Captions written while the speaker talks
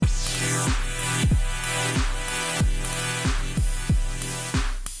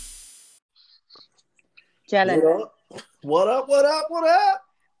Challenge. What up? What up? What up? What up?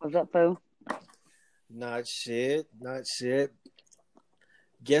 What's up, fool? Not shit. Not shit.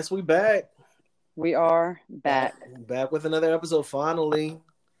 Guess we back. We are back. Back with another episode finally.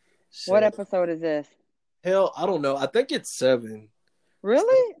 Shit. What episode is this? Hell, I don't know. I think it's 7.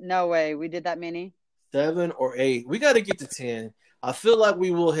 Really? No way. We did that many? 7 or 8. We got to get to 10. I feel like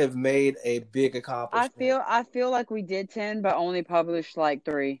we will have made a big accomplishment. I feel like we did 10, but only published like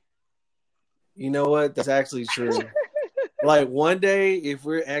 3. You know what? That's actually true. Like one day, if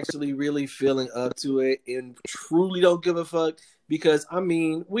we're actually really feeling up to it and truly don't give a fuck, because I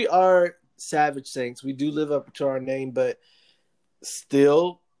mean, we are Savage Saints. We do live up to our name, but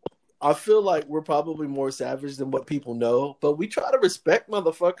still, I feel like we're probably more savage than what people know. But we try to respect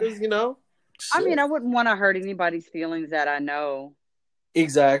motherfuckers, you know? I mean, I wouldn't want to hurt anybody's feelings that I know.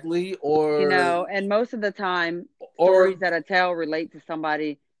 Exactly. Or, you know, and most of the time, stories that I tell relate to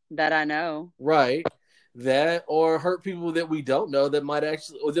somebody that I know. Right. That or hurt people that we don't know that might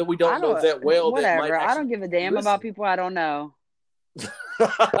actually, or that we don't know that well. Whatever. That might I don't give a damn about people I don't know.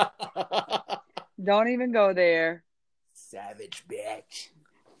 Don't even go there. Savage bitch.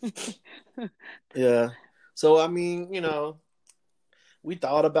 Yeah. So, I mean, you know, we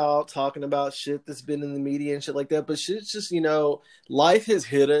thought about talking about shit that's been in the media and shit like that, but shit's just, you know, life has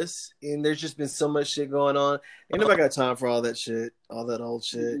hit us and there's just been so much shit going on. Ain't nobody got time for all that shit, all that old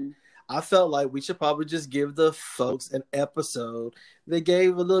shit. Mm-hmm. I felt like we should probably just give the folks an episode that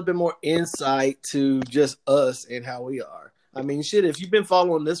gave a little bit more insight to just us and how we are. I mean, shit, if you've been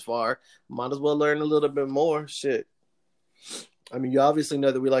following this far, might as well learn a little bit more. Shit. I mean, you obviously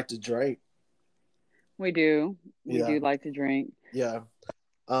know that we like to drink. We do. We do like to drink. Yeah.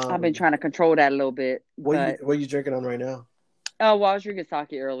 I've been trying to control that a little bit. What are you drinking on right now? Oh, well, I was drinking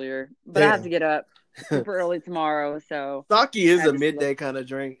sake earlier, but I have to get up super early tomorrow. So sake is a midday kind of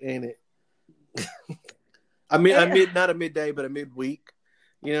drink, ain't it? I mean, not a midday, but a midweek.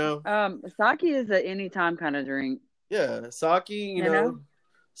 You know, sake is an anytime kind of drink. Yeah, sake. You know,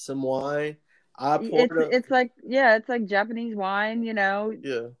 some wine. It's like Japanese wine. You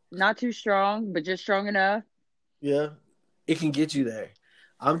know, not too strong, but just strong enough. Yeah, it can get you there.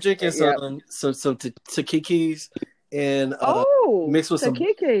 I'm drinking some Takikis and mixed with some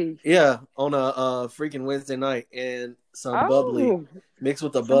on a freaking Wednesday night and some bubbly mixed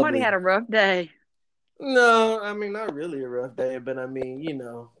with a bubbly. Somebody had a rough day. No, I mean not really a rough day, but I mean, you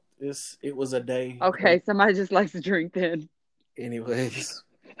know, it was a day. Okay, somebody just likes to drink then. Anyways.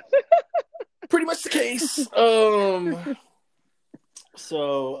 Pretty much the case.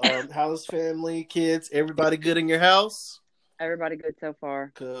 So, how's family, kids, everybody good in your house? Everybody good so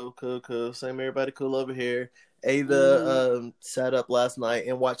far. Cool. Same, everybody cool over here. Ava sat up last night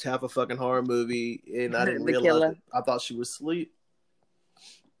and watched half a fucking horror movie, and I didn't realize it. I thought she was asleep.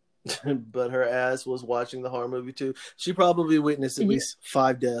 But her ass was watching the horror movie too. She probably witnessed at least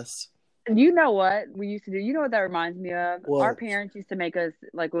 5 deaths. You know what we used to do? You know what that reminds me of? What? Our parents used to make us,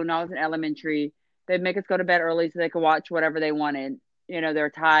 like when I was in elementary, they'd make us go to bed early so they could watch whatever they wanted. You know, their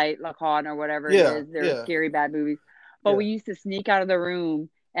Thai, Lacan or whatever it is. Their scary bad movies. But we used to sneak out of the room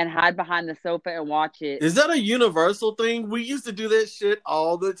and hide behind the sofa and watch it. Is that a universal thing? We used to do that shit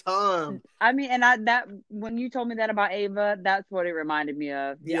all the time. I mean, and that when you told me that about Ava, that's what it reminded me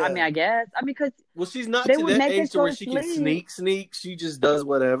of. Yeah. I mean, I guess. I mean, because she's not to that age to where she can sneak. She just does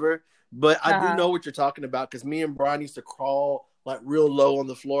whatever. But I do know what you're talking about because me and Brian used to crawl like real low on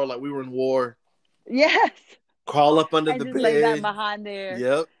the floor, like we were in war. Yes. Crawl up under the bed. Lay down behind there.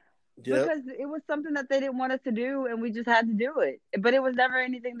 Yep. Because it was something that they didn't want us to do, and we just had to do it. But it was never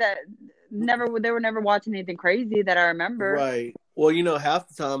anything that they were never watching anything crazy that I remember. Right. Well, you know, half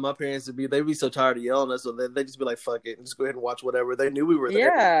the time my parents they'd be so tired of yelling at us, so they'd just be like, "Fuck it, and just go ahead and watch whatever." They knew we were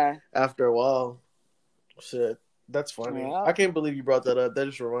there. Yeah. After a while, shit, that's funny. Yeah. I can't believe you brought that up. That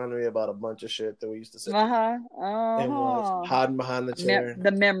just reminded me about a bunch of shit that we used to say. And watch, hiding behind the chair.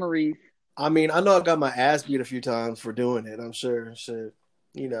 The memories. I mean, I know I got my ass beat a few times for doing it. I'm sure. Shit.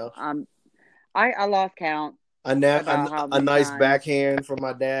 You know, I lost count. A nice backhand from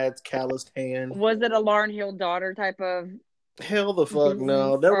my dad's calloused hand. Was it a Lauryn Hill daughter type of? Hell the fuck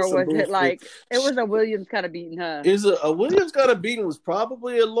no. That was it like it was a Williams kind of beating her? Is a Williams kind of beating was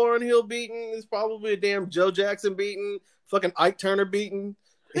probably a Lauryn Hill beating. It's probably a damn Joe Jackson beating. Fucking Ike Turner beating.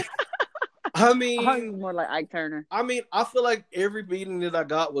 I mean, more like Ike Turner. I mean, I feel like every beating that I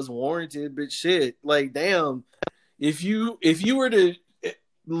got was warranted, but shit, like damn, if you were to.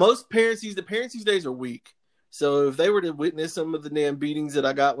 Most parents these days are weak. So if they were to witness some of the damn beatings that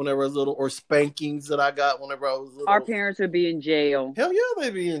I got whenever I was little, or spankings that I got whenever I was little, our parents would be in jail. Hell yeah,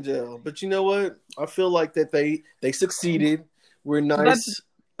 they'd be in jail. But you know what? I feel like that they succeeded. We're nice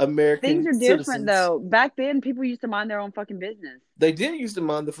American Things are different citizens. though. Back then, people used to mind their own fucking business. They did used to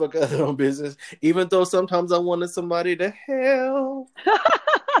mind the fuck out of their own business, even though sometimes I wanted somebody to help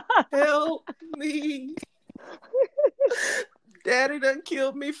me. Daddy done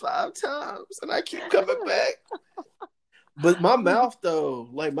killed me 5 times, and I keep coming back. But my mouth though,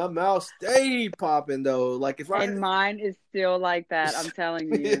 like my mouth stayed popping though. Like if and mine is still like that. I'm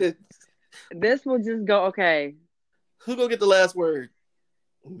telling you, this will just go. Okay, who gonna get the last word?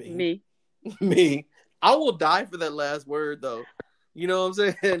 Me. I will die for that last word though. You know what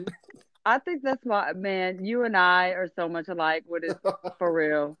I'm saying? I think that's why, man. You and I are so much alike. With it, for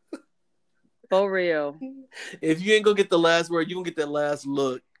real. For real. If you ain't gonna get the last word, you gonna get that last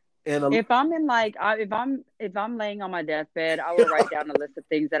look. And if I'm in like, if I'm laying on my deathbed, I will write down a list of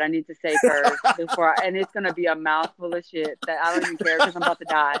things that I need to say first and it's gonna be a mouthful of shit that I don't even care because I'm about to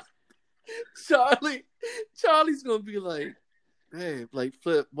die. Charlie's gonna be like, hey, like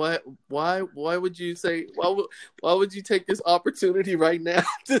Flip, why would you say why would you take this opportunity right now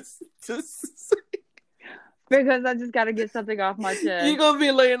to say? Because I just gotta get something off my chest. You're gonna be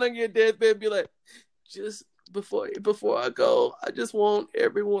laying on your deathbed and be like, just before I go, I just want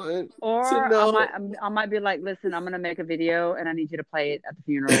everyone to know. I might be like, listen, I'm gonna make a video and I need you to play it at the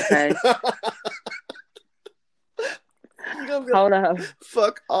funeral, okay? Hold up.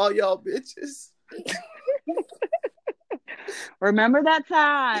 Fuck all y'all bitches. Remember that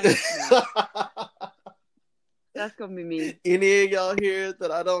time? That's gonna be me. Any of y'all here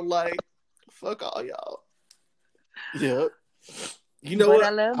that I don't like, fuck all y'all. Yep. You know what?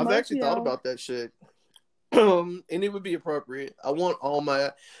 I've actually thought about that shit. And it would be appropriate. I want all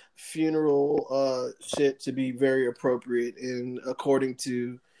my funeral shit to be very appropriate and according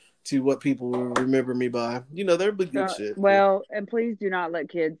to what people will remember me by. You know, there'll be good shit. Well, and please do not let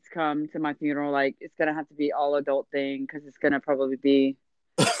kids come to my funeral. Like, it's gonna have to be all adult thing because it's gonna probably be.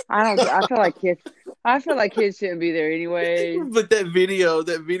 I feel like kids shouldn't be there anyway. But that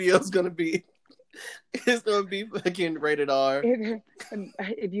video's gonna be. It's gonna be fucking rated R.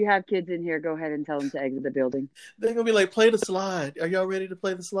 If you have kids in here, go ahead and tell them to exit the building. They're gonna be like, play the slide. Are y'all ready to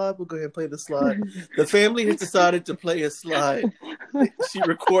play the slide? We'll go ahead and play the slide. The family has decided to play a slide. She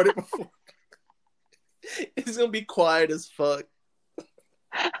recorded before. It's gonna be quiet as fuck.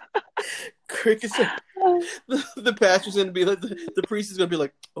 Crickets. The pastor's gonna be like, the priest is gonna be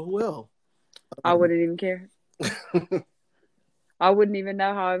like, oh well. I wouldn't even care. I wouldn't even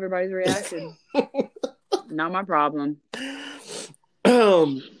know how everybody's reacting. Not my problem.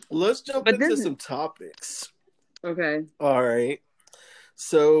 Let's jump into some topics. Okay. All right.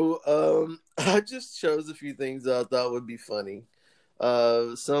 So, I just chose a few things that I thought would be funny.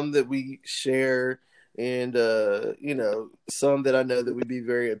 Some that we share and, some that I know that we'd be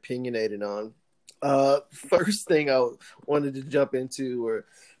very opinionated on. First thing I wanted to jump into were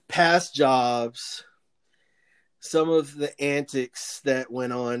past jobs. Some of the antics that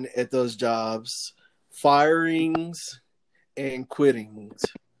went on at those jobs, firings and quittings.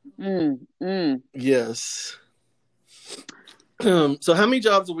 Yes. So how many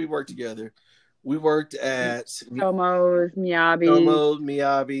jobs did we work together? We worked at Tomo's,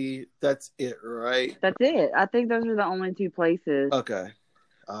 Miyabi. That's it, right? That's it. I think those are the only 2 places. Okay.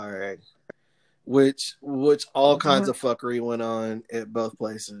 All right. Which all kinds of fuckery went on at both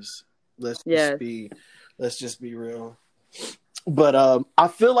places. Let's just be real. But I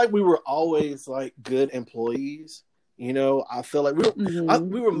feel like we were always like good employees. You know, I feel like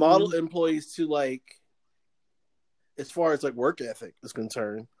we were model employees to like, as far as like work ethic is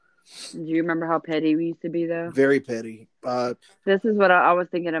concerned. Do you remember how petty we used to be though? Very petty. This is what I was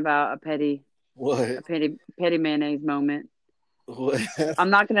thinking about, a petty mayonnaise moment. What? I'm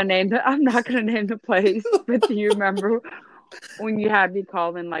not gonna name the place, but do you remember when you had me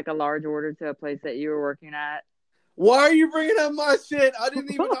call in like a large order to a place that you were working at? Why are you bringing up my shit? I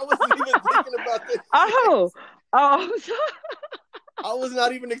wasn't even thinking about this. Oh, I'm sorry. I was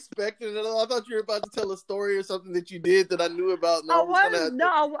not even expecting it. I thought you were about to tell a story or something that you did that I knew about.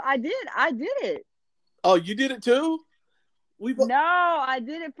 I did it. Oh, you did it too? No, I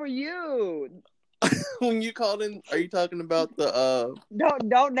did it for you. When you called in, are you talking about the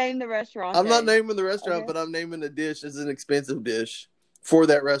Don't name the restaurant. I'm not naming the restaurant, okay. But I'm naming the dish. It's an expensive dish for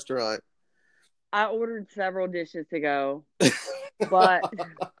that restaurant. I ordered several dishes to go. But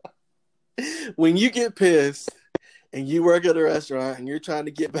when you get pissed and you work at a restaurant and you're trying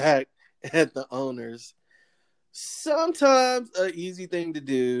to get back at the owners, sometimes an easy thing to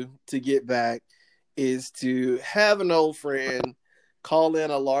do to get back is to have an old friend call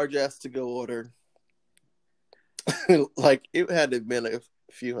in a large ass to go order. Like, it had to have been a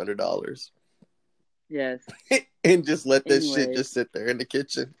few $100s. Yes. and just let that shit just sit there in the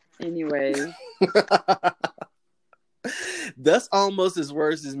kitchen. Anyway. That's almost as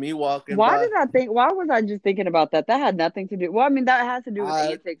worse as me walking why was I just thinking about that? That had nothing to do. Well, I mean, that has to do with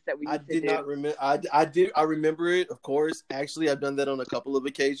antics that we used to do. Not remember. I remember it, of course. Actually, I've done that on a couple of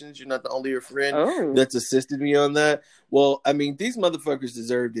occasions. You're not the only friend that's assisted me on that. Well, I mean, these motherfuckers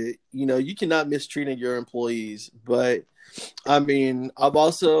deserved it. You know, you cannot mistreat your employees. But, I mean, I've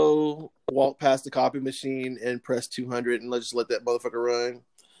also walked past the copy machine and pressed 200 and let's just let that motherfucker run.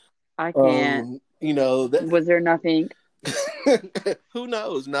 I can't. You know, was there nothing? Who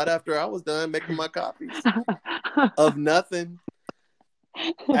knows? Not after I was done making my copies of nothing.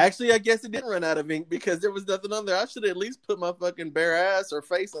 Actually, I guess it didn't run out of ink because there was nothing on there. I should at least put my fucking bare ass or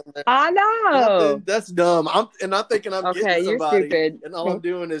face on there. I know. Nothing. That's dumb. I'm thinking I'm getting somebody, you're stupid. And all I'm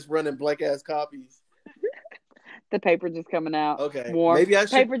doing is running blank ass copies. The paper just coming out. Okay, warm. Maybe I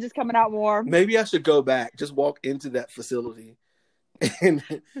should. Paper just coming out warm. Maybe I should go back. Just walk into that facility. And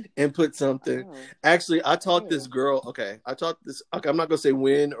put something. Oh. Actually, I taught this girl. Okay, I'm not gonna say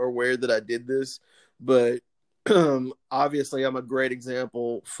when or where that I did this, but obviously I'm a great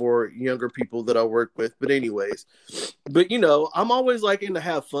example for younger people that I work with. But anyways, you know, I'm always liking to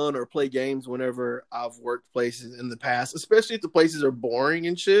have fun or play games whenever I've worked places in the past, especially if the places are boring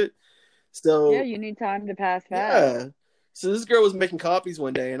and shit. So yeah, you need time to pass fast. Yeah. So this girl was making copies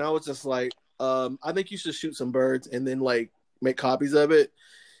one day, and I was just like, I think you should shoot some birds and then like make copies of it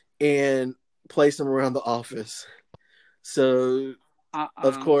and place them around the office. So,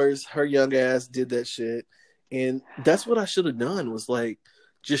 of course, her young ass did that shit. And that's what I should have done was like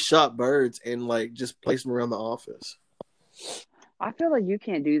just shot birds and like just place them around the office. I feel like you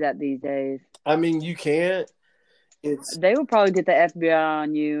can't do that these days. I mean, you can't. They would probably get the FBI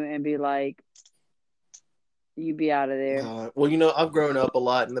on you and be like, you'd be out of there. Well, you know, I've grown up a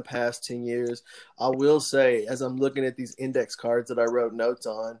lot in the past 10 years. I will say, as I'm looking at these index cards that I wrote notes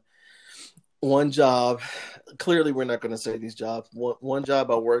on, one job, clearly we're not going to say these jobs, one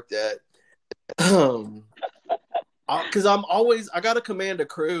job I worked at, because I got to command a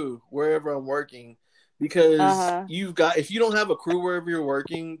crew wherever I'm working, because if you don't have a crew wherever you're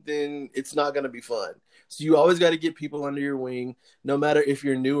working, then it's not going to be fun. So you always got to get people under your wing, no matter if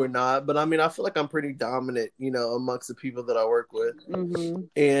you're new or not. But I mean, I feel like I'm pretty dominant, you know, amongst the people that I work with. Mm-hmm.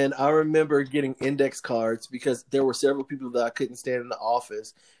 And I remember getting index cards because there were several people that I couldn't stand in the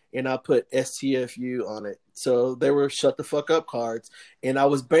office. And I put STFU on it. So they were shut the fuck up cards. And I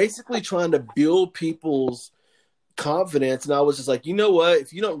was basically trying to build people's confidence. And I was just like, you know what?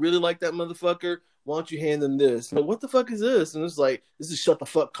 If you don't really like that motherfucker, why don't you hand them this? Like, what the fuck is this? And it's like, this is shut the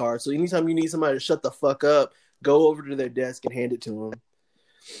fuck card. So anytime you need somebody to shut the fuck up, go over to their desk and hand it to them.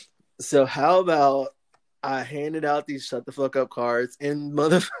 So how about I handed out these shut the fuck up cards and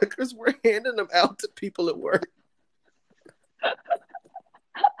motherfuckers were handing them out to people at work.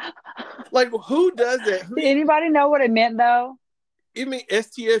 Like, who does that? Did anybody know what it meant, though? I mean,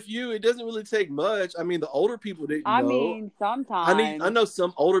 STFU, it doesn't really take much. I mean, the older people didn't know. I mean, sometimes. I know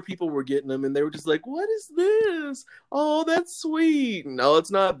some older people were getting them, and they were just like, what is this? Oh, that's sweet. No,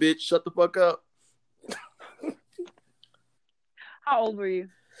 it's not, bitch. Shut the fuck up. How old were you?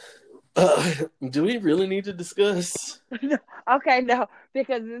 Do we really need to discuss? Okay, no,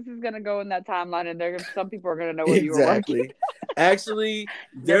 because this is going to go in that timeline, and some people are going to know where you were working. Actually,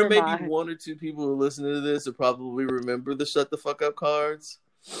 there may be one or two people who listen to this who probably remember the shut the fuck up cards.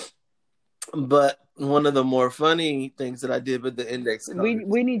 But one of the more funny things that I did with the index cards.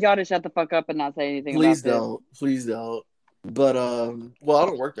 We need y'all to shut the fuck up and not say anything Please about don't. This. Please don't. But, well, I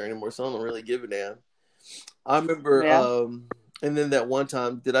don't work there anymore, so I don't really give a damn. I remember, and then that one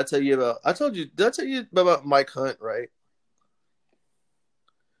time, did I tell you about Mike Hunt, right?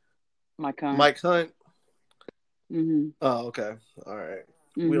 Mike Hunt. Mm-hmm. Oh, okay. All right.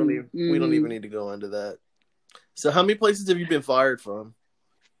 Mm-hmm. We don't even need to go into that. So how many places have you been fired from?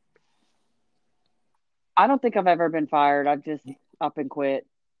 I don't think I've ever been fired. I've just up and quit.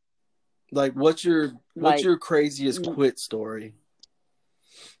 Like, what's your craziest quit story?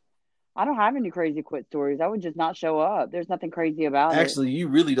 I don't have any crazy quit stories. I would just not show up. There's nothing crazy about it. Actually, you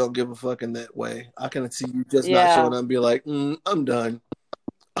really don't give a fuck in that way. I can see you just not showing up and be like, I'm done.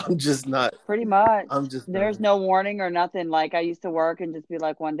 I'm just not. Pretty much. There's no warning or nothing. Like, I used to work and just be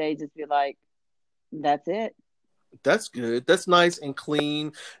like, one day, just be like, that's it. That's good. That's nice and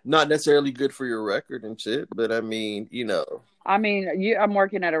clean. Not necessarily good for your record and shit, but I mean, you know. I mean, I'm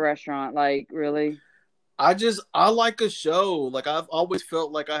working at a restaurant. Like, really? I like a show. Like, I've always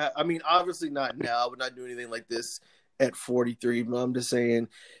felt like I mean, obviously not now. I would not do anything like this at 43, but I'm just saying,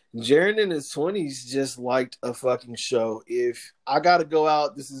 Jared in his 20s just liked a fucking show. If I gotta go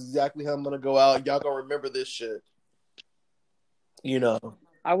out, this is exactly how I'm gonna go out. Y'all gonna remember this shit. You know.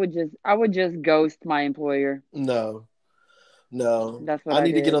 I would just ghost my employer. No. That's what I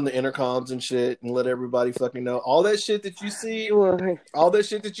need did. to get on the intercoms and shit and let everybody fucking know. All that shit that you see on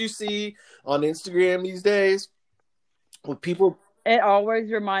Instagram these days with people. It always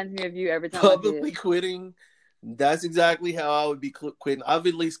reminds me of you every time Publicly quitting. That's exactly how I would be quitting. I've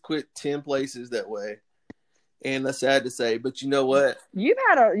at least quit 10 places that way. And that's sad to say, but you know what? You've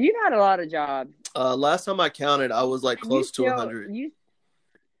had a lot of jobs. Last time I counted, I was like close to 100.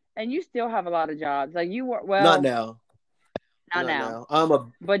 And you still have a lot of jobs. Like you were not now. Not now.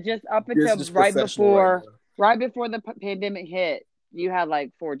 But just up until right before the pandemic hit, you had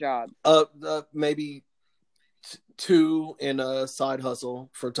like 4 jobs. Maybe 2 in a side hustle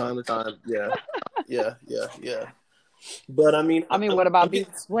from time to time. Yeah. Yeah. But I mean, what about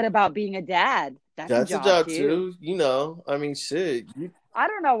being a dad? That's a job too. You know, I mean, shit. I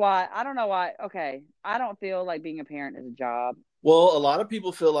don't know why. Okay, I don't feel like being a parent is a job. Well, a lot of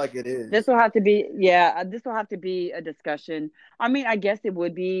people feel like it is. This will have to be a discussion. I mean, I guess it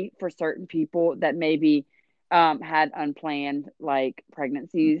would be for certain people that maybe had unplanned like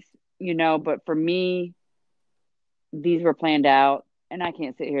pregnancies, you know. But for me, these were planned out, and I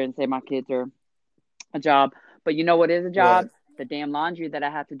can't sit here and say my kids are a job. But you know what is a job? What? The damn laundry that I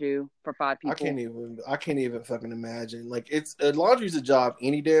have to do for 5 people. I can't even fucking imagine. Like laundry's a job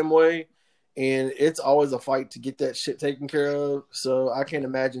any damn way, and it's always a fight to get that shit taken care of. So I can't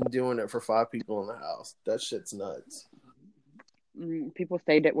imagine doing it for 5 people in the house. That shit's nuts. People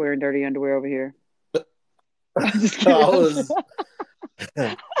stay wearing dirty underwear over here. I'm just kidding.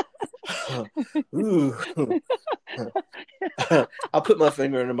 I put my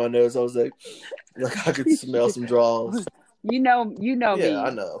finger under my nose. I was like I could smell some draws. You know me. Yeah, I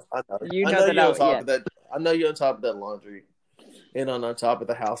know. I know you're on top of that. I know you're on top of that laundry, and on top of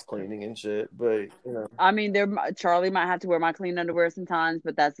the house cleaning and shit. But you know, I mean, Charlie might have to wear my clean underwear sometimes,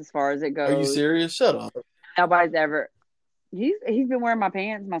 but that's as far as it goes. Are you serious? Shut up. Nobody's ever. He's been wearing my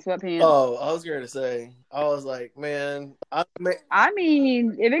pants, my sweatpants. Oh, I was going to say. I was like, man. I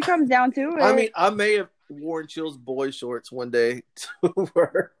mean, if it comes down to it. I mean, I may have worn Chill's boy shorts one day to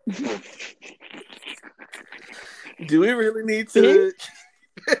work. Do we really need to?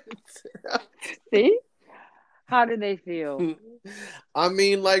 See? How do they feel? I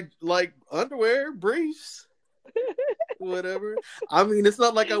mean, like underwear, briefs, whatever. I mean, it's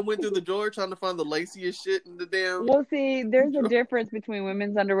not like I went through the drawer trying to find the laciest shit in the damn. Well, see, there's a difference between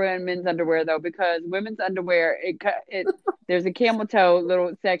women's underwear and men's underwear, though, because women's underwear, there's a camel toe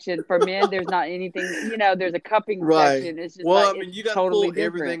little section. For men, there's not anything. You know, there's a cupping section. It's just I mean, you got to pull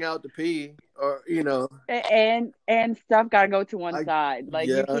everything out to pee. Or and stuff got to go to one side. Like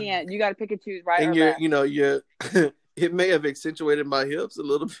you can't. You got to pick and choose right. And it may have accentuated my hips a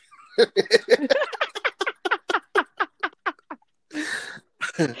little bit.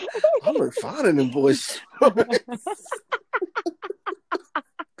 I look fine in them boys.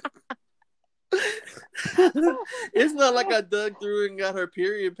 It's not like I dug through and got her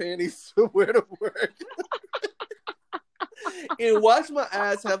period panties to wear to work. And watch my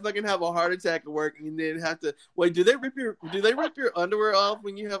ass have a heart attack at work, and then have to wait. Do they rip your underwear off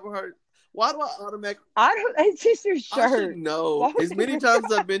when you have a heart? Why do I automatically? It's just your shirt. I should know. As many times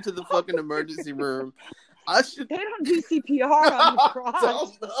as I've been to the fucking emergency room, I should. They don't do CPR on the crotch. I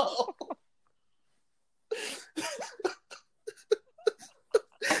don't know.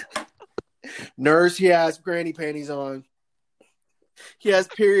 Nurse, he has granny panties on. He has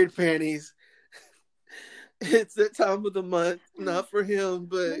period panties. It's that time of the month, not for him,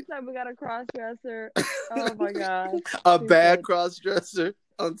 but looks like we got a cross dresser. Oh my god, a bad cross dresser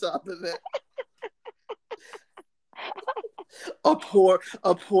on top of that. A poor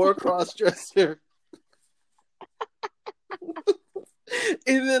cross dresser.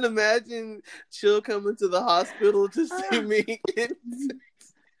 And then imagine Chill coming to the hospital to see me. Hey,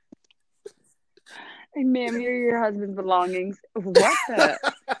 ma'am, you're your husband's belongings. What the?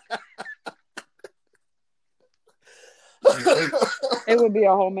 It would be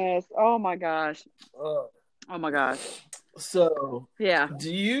a whole mess. Oh my gosh. Oh my gosh. So yeah.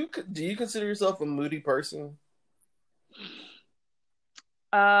 Do you consider yourself a moody person?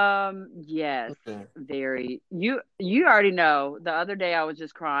 Yes. Okay. Very. You already know. The other day I was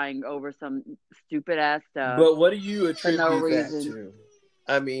just crying over some stupid ass stuff. But what do you attribute that to?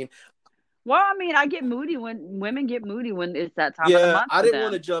 I mean, I get moody when women get moody when it's that time of the month. I didn't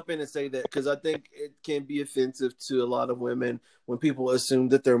want to jump in and say that because I think it can be offensive to a lot of women when people assume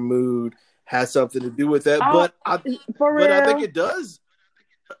that their mood has something to do with that. But I think it does.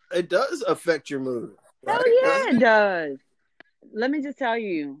 it does affect your mood. Hell right? yeah, it does. Let me just tell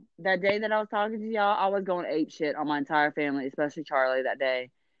you, that day that I was talking to y'all, I was going ape shit on my entire family, especially Charlie that day.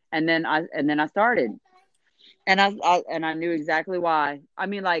 And then I started. And I knew exactly why. I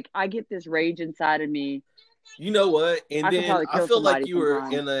mean, like, I get this rage inside of me. You know what? And I could then probably I kill feel like somebody you were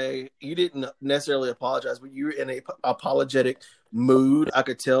sometimes. you didn't necessarily apologize, but you were in a apologetic mood. I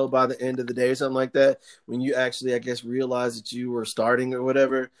could tell by the end of the day or something like that when you actually, I guess, realized that you were starting or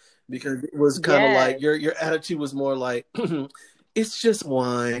whatever, because it was kind of like Yes. your attitude was more like, it's just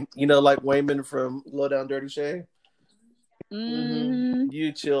wine, you know, like Wayman from Low Down Dirty Shame. Mm-hmm.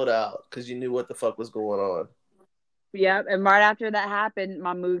 You chilled out because you knew what the fuck was going on. Yep. And right after that happened,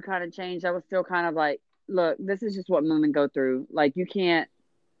 my mood kind of changed. I was still kind of like, look, this is just what women go through. Like, you can't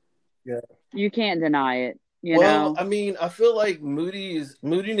deny it. You Well, know? I mean, I feel like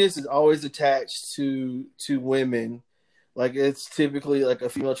moodiness is always attached to women. Like it's typically like a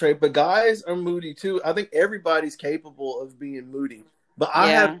female trait, but guys are moody too. I think everybody's capable of being moody. But I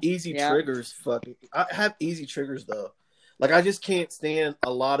have Yeah. easy Yeah. triggers, I have easy triggers though. Like I just can't stand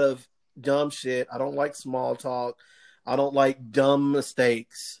a lot of dumb shit. I don't like small talk. I don't like dumb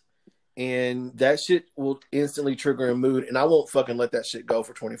mistakes. And that shit will instantly trigger a mood and I won't fucking let that shit go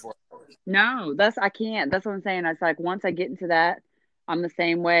for 24 hours. No, I can't. That's what I'm saying. It's like once I get into that, I'm the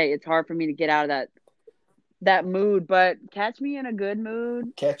same way. It's hard for me to get out of that mood, but catch me in a good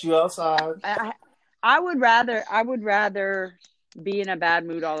mood. Catch you outside. I would rather be in a bad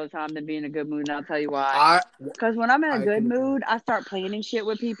mood all the time than be in a good mood, and I'll tell you why. Because when I'm in a good mood, I start planning shit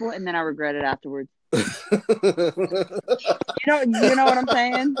with people, and then I regret it afterwards. You know what I'm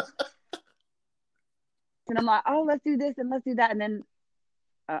saying? And I'm like, oh, let's do this and let's do that, and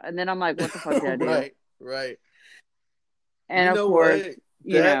then I'm like, what the fuck did I do? Right. And of course,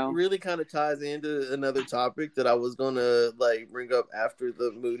 that really kind of ties into another topic that I was gonna like bring up after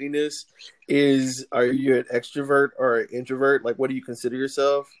the moodiness. Is are you an extrovert or an introvert? Like, what do you consider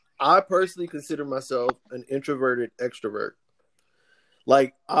yourself? I personally consider myself an introverted extrovert.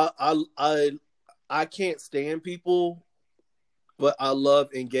 Like, I can't stand people, but I love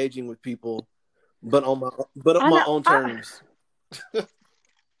engaging with people, but on my own terms.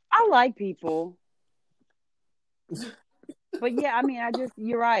 I like people. But yeah, I mean,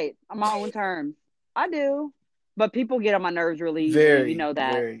 you're right. On my own terms. I do. But people get on my nerves really easily. You know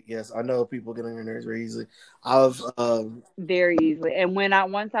that. Yes, I know people get on your nerves very easily. Very easily. And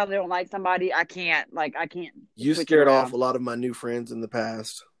once I don't like somebody, I can't. You scared off a lot of my new friends in the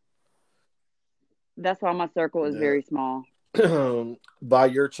past. That's why my circle is very small. By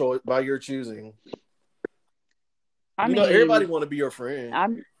your choice, by your choosing. I mean, everybody want to be your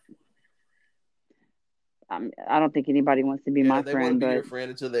friend. I don't think anybody wants to be my friend. They want to be your friend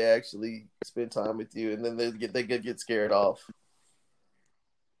until they actually spend time with you, and then they get scared off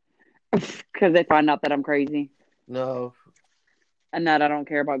because they find out that I'm crazy. No, and that I don't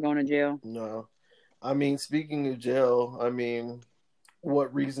care about going to jail. No, I mean, speaking of jail, I mean,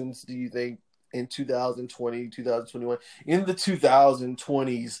 what reasons do you think in 2020, 2021, in the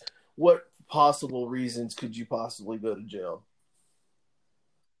 2020s, what possible reasons could you possibly go to jail?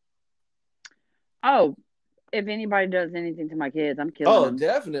 Oh, if anybody does anything to my kids, I'm killing them. Oh,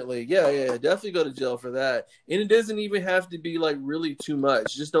 definitely. Yeah. Definitely go to jail for that. And it doesn't even have to be like really too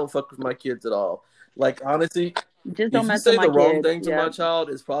much. Just don't fuck with my kids at all. Like, honestly, just don't mess with my kids. If you say the wrong thing to my child,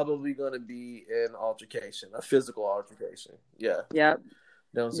 it's probably going to be an altercation, a physical altercation. Yeah. Yep.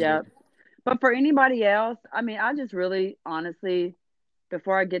 Yep. But for anybody else, I mean, I just really, honestly,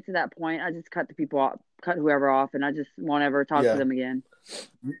 before I get to that point, I just cut the people off, cut whoever off, and I just won't ever talk to them again.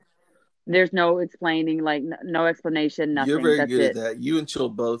 There's no explaining, like no explanation, nothing. You're very good at that. You and Chill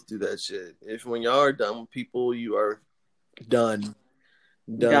both do that shit. If when y'all are done with people, you are done.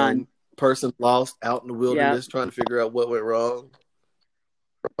 Person lost out in the wilderness trying to figure out what went wrong.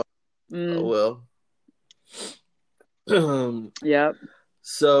 Oh well. Yep.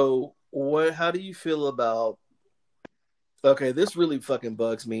 So how do you feel about? Okay, this really fucking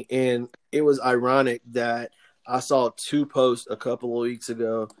bugs me, and it was ironic that I saw two posts a couple of weeks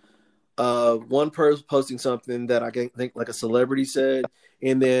ago. One person posting something that I think like a celebrity said,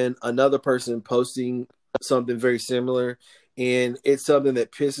 and then another person posting something very similar, and it's something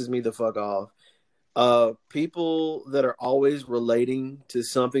that pisses me the fuck off. People that are always relating to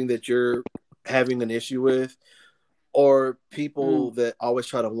something that you're having an issue with, or people that always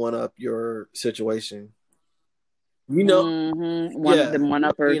try to one up your situation. You know,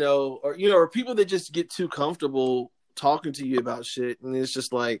 one-uppers. Or people that just get too comfortable talking to you about shit, and it's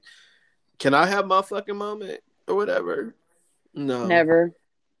just like, can I have my fucking moment or whatever? No, never.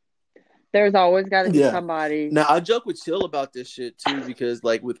 There's always got to be somebody. Now, I joke with Chill about this shit too, because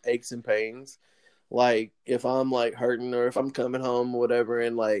like with aches and pains, like if I'm like hurting or if I'm coming home or whatever,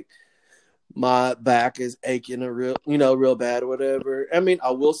 and like my back is aching real bad or whatever. I mean,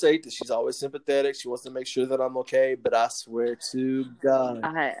 I will say that she's always sympathetic. She wants to make sure that I'm okay, but I swear to God,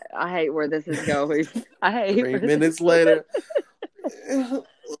 I hate where this is going. I hate 3 minutes later.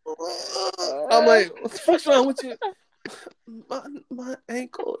 I'm like, what the fuck's wrong with you? My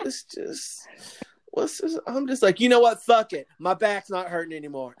ankle is just, what's this? I'm just like, you know what? Fuck it. My back's not hurting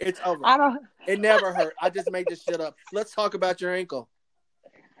anymore. It's over. It never hurt. I just made this shit up. Let's talk about your ankle.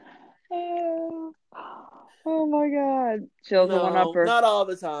 Oh my God. Chill's the one upper. Not all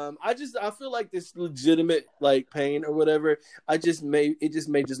the time. I feel like this legitimate like pain or whatever. It just may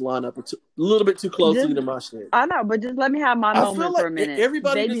line up a little bit too closely to my shit. I know, but just let me have my moment for a minute.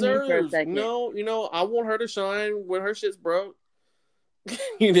 Everybody deserves. I want her to shine when her shit's broke.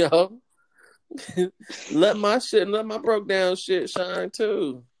 Let my broke down shit shine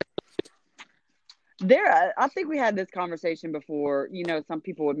too. I think we had this conversation before. Some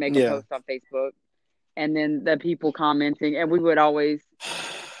people would make a post on Facebook, and then the people commenting, and we would always,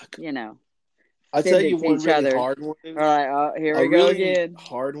 I tell you one really hard one. All right, here we go again.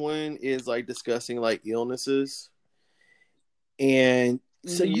 Hard one is like discussing like illnesses, and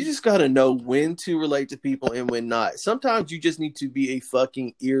so you just got to know when to relate to people and when not. Sometimes you just need to be a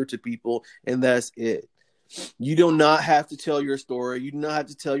fucking ear to people, and that's it. You do not have to tell your story. You do not have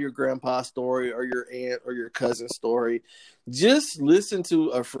to tell your grandpa's story or your aunt or your cousin's story. Just listen to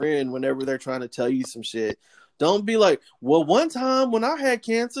a friend whenever they're trying to tell you some shit. Don't be like, well, one time when I had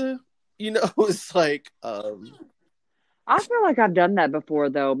cancer, it's like... I feel like I've done that before,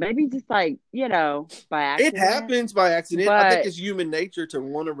 though. Maybe just like, by accident. It happens by accident. I think it's human nature to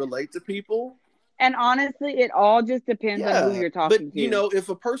want to relate to people. And honestly, it all just depends on who you're talking to. But, if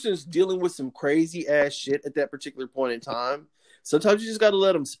a person's dealing with some crazy ass shit at that particular point in time, sometimes you just got to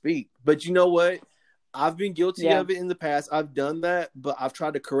let them speak. But you know what? I've been guilty of it in the past. I've done that, but I've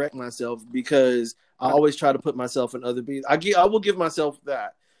tried to correct myself because I always try to put myself in other people. I will give myself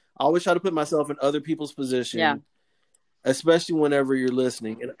that. I always try to put myself in other people's position, especially whenever you're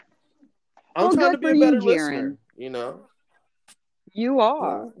listening. And I'm trying to be a better listener, You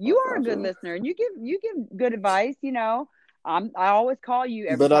are. You are a good listener, and you give good advice. I always call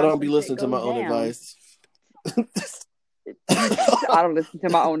you. But I don't be listening to my own advice. I don't listen to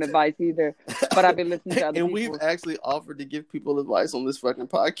my own advice either, but I've been listening to other people. And we've actually offered to give people advice on this fucking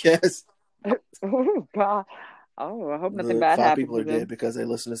podcast. Oh God! Oh, I hope nothing bad happens. 5 people are dead because they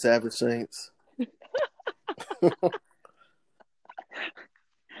listen to Savage Saints.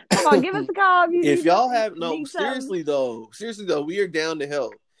 Come on, give us a call. If y'all have seriously though, we are down to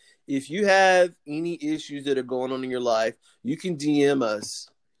help. If you have any issues that are going on in your life, you can DM us,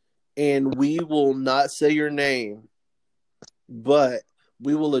 and we will not say your name, but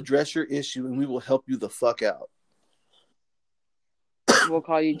we will address your issue and we will help you the fuck out. We'll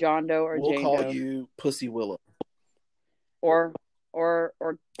call you John Doe or Jane Doe. We'll call you Pussy Willow. Or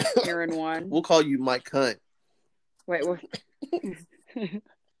Karen One. We'll call you Mike Hunt. Wait, what?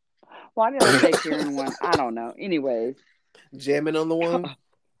 Why did I say Karen One? I don't know. Anyways. Jamming on the one?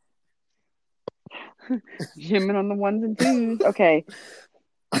 Jamming on the ones and twos. Okay.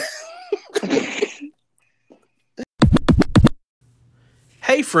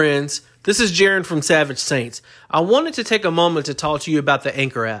 Hey friends, this is Jaron from Savage Saints. I wanted to take a moment to talk to you about the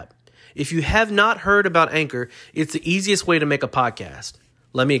Anchor app. If you have not heard about Anchor, it's the easiest way to make a podcast.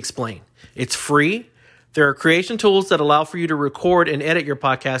 Let me explain. It's free. There are creation tools that allow for you to record and edit your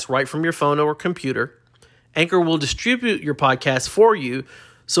podcast right from your phone or computer. Anchor will distribute your podcast for you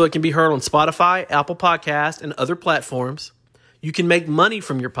so it can be heard on Spotify, Apple Podcasts, and other platforms. You can make money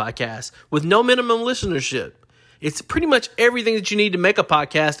from your podcast with no minimum listenership. It's pretty much everything that you need to make a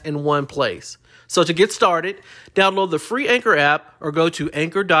podcast in one place. So to get started, download the free Anchor app or go to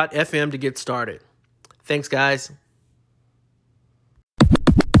anchor.fm to get started. Thanks, guys.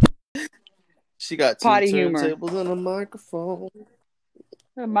 She got two turntables and a microphone.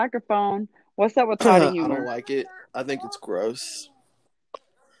 A microphone. What's up with potty humor? I don't like it. I think it's gross.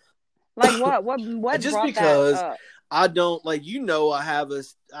 Like what? What? Just because I don't like.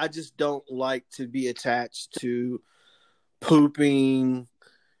 I just don't like to be attached to pooping,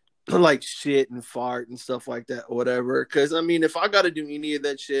 like shit and fart and stuff like that, or whatever. Because if I got to do any of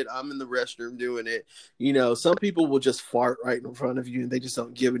that shit, I'm in the restroom doing it. Some people will just fart right in front of you and they just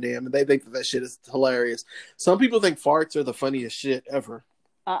don't give a damn, and they think that shit is hilarious. Some people think farts are the funniest shit ever.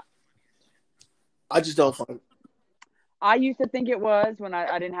 I just don't find. I used to think it was when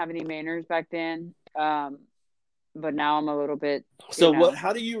I didn't have any manners back then. but now I'm a little bit. So what?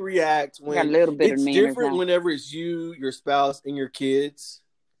 How do you react when got a little bit it's of different? now. Whenever it's you, your spouse, and your kids,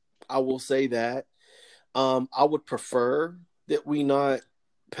 I will say that. I would prefer that we not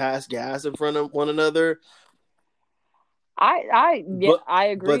pass gas in front of one another. I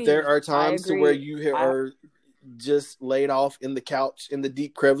agree. But there are times to where you are just laid off in the couch, in the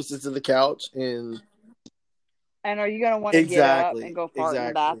deep crevices of the couch, and are you gonna want to get up and go fart in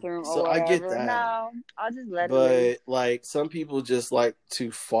the bathroom or whatever? I get that. No, I'll just let it. But like some people just like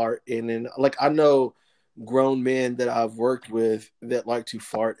to fart and like I know grown men that I've worked with that like to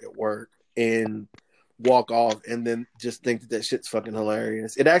fart at work and walk off and then just think that shit's fucking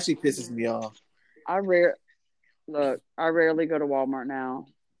hilarious. It actually pisses me off. I rarely go to Walmart now,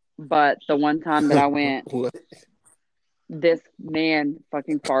 but the one time that I went, this man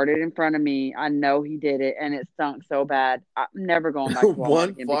fucking farted in front of me. I know he did it, and it stunk so bad. I'm never going back to Walmart one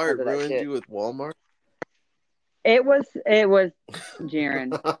again fart because of that ruined shit. You with Walmart? It was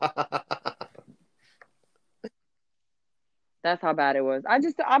Jaren. That's how bad it was. I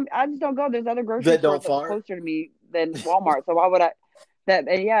just don't go. There's other grocery stores closer to me than Walmart. So why would I?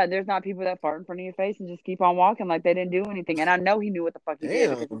 There's not people that fart in front of your face and just keep on walking like they didn't do anything. And I know he knew what the fuck he did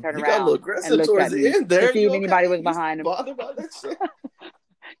because he turned around got a little aggressive and looked towards at me the end there. To see if anybody was behind him. Bothered by that shit?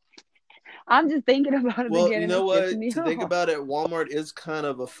 I'm just thinking about it again. You know what? To think about it, Walmart is kind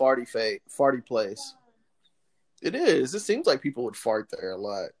of a farty place. It is. It seems like people would fart there a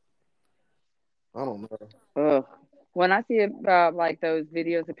lot. I don't know. Ugh. When I see like those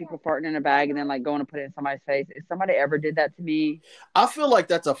videos of people farting in a bag and then like going to put it in somebody's face, if somebody ever did that to me, I feel like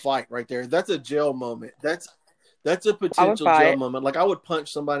that's a fight right there. That's a jail moment. That's a potential jail moment. Like I would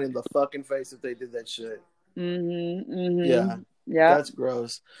punch somebody in the fucking face if they did that shit. Mm-hmm. Mm-hmm. Yeah. Yeah. That's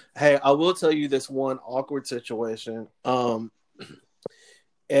gross. Hey, I will tell you this one awkward situation. At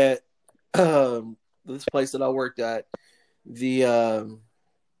this place that I worked at, the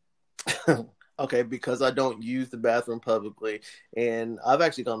okay, because I don't use the bathroom publicly, and I've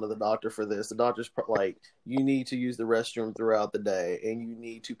actually gone to the doctor for this. The doctor's like, you need to use the restroom throughout the day, and you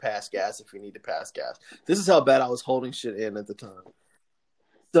need to pass gas if you need to pass gas. This is how bad I was holding shit in at the time.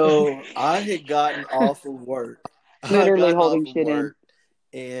 So I had gotten off of work. Literally holding shit in.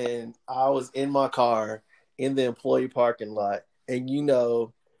 And I was in my car in the employee parking lot, and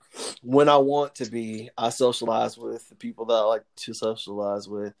when I want to be, I socialize with the people that I like to socialize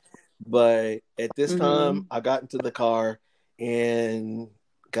with. But at this time, I got into the car, and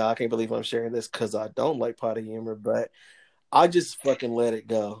God, I can't believe I'm sharing this because I don't like potty humor, but I just fucking let it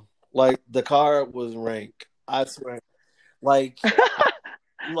go. Like the car was rank. I swear. Like the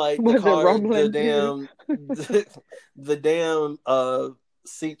car, the damn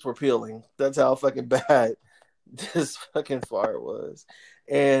seats were peeling. That's how fucking bad this fucking fart was.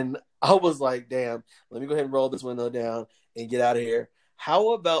 And I was like, damn, let me go ahead and roll this window down and get out of here.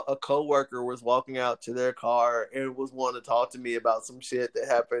 How about a coworker was walking out to their car and was wanting to talk to me about some shit that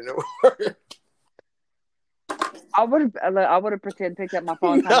happened at work? I would have pretended picked up my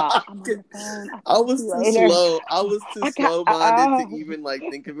phone. I was too slow. I was too slow-minded to even like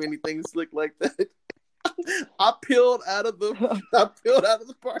think of anything slick like that. I peeled out of the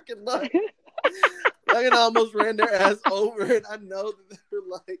parking lot. I almost ran their ass over, and I know that they're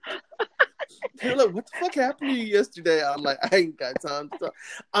like, what the fuck happened to you yesterday? I'm like, I ain't got time to talk.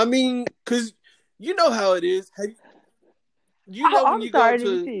 I mean, because you know how it is. When you go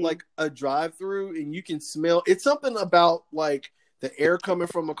to like a drive-through and you can smell, it's something about like the air coming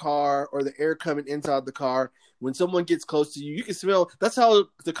from a car or the air coming inside the car. When someone gets close to you, you can smell. That's how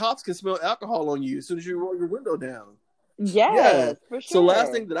the cops can smell alcohol on you as soon as you roll your window down. Yes, for sure. So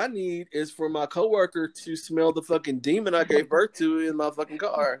last thing that I need is for my coworker to smell the fucking demon I gave birth to in my fucking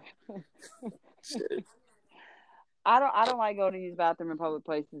car. Shit. I don't like going to use the bathroom in public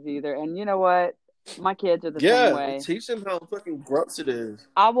places either. And you know what? My kids are the same way. Teach them how fucking gross it is.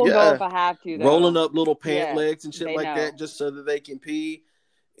 I will go if I have to, though. Rolling up little pant legs and shit like that just so that they can pee.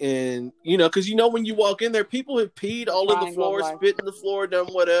 And, because when you walk in there, people have peed all in the floor, spit in the floor, done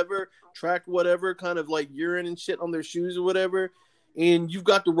whatever, tracked whatever, kind of like urine and shit on their shoes or whatever. And you've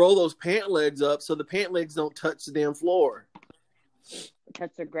got to roll those pant legs up so the pant legs don't touch the damn floor.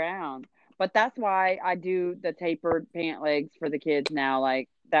 Touch the ground. But that's why I do the tapered pant legs for the kids now. Like,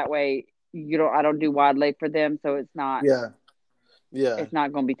 that way, I don't do wide leg for them, so it's not. Yeah. It's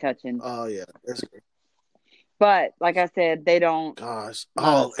not going to be touching. Oh, yeah. That's great. But like I said, they don't. Gosh.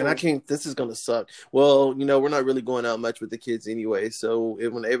 Oh, and I can't. This is going to suck. Well, we're not really going out much with the kids anyway. So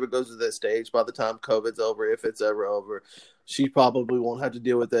when Ava goes to that stage, by the time COVID's over, if it's ever over, she probably won't have to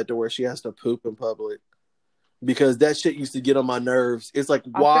deal with that to where she has to poop in public. Because that shit used to get on my nerves. It's like,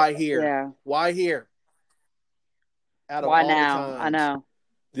 why here? Yeah. Why here? out of Why all now? the times, I know.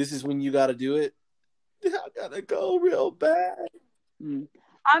 This is when you got to do it. I gotta go real bad.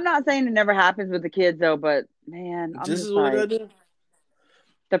 I'm not saying it never happens with the kids though, but man, I'm this just is what like, I do.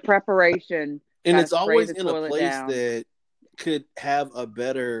 The preparation, and it's always in a place down. that could have a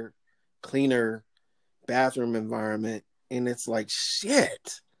better, cleaner bathroom environment, and it's like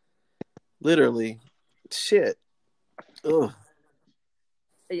shit. Literally, shit. Ugh.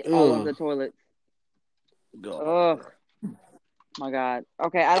 All of the toilets. Ugh. My God.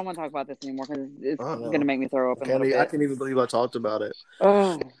 Okay, I don't want to talk about this anymore because it's going to make me throw up in a little bit. I can't even believe I talked about it.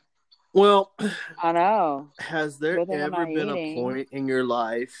 Oh. Well, I know. Has there ever been a point in your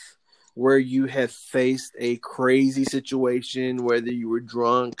life where you have faced a crazy situation, whether you were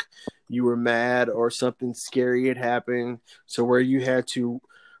drunk, you were mad, or something scary had happened, so where you had to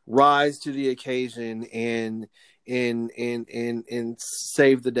rise to the occasion and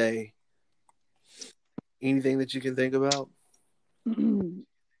save the day? Anything that you can think about?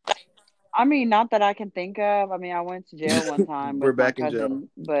 I mean, not that I can think of. I mean, I went to jail one time with my cousin,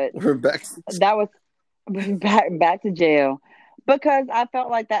 but we're back. That was back to jail because I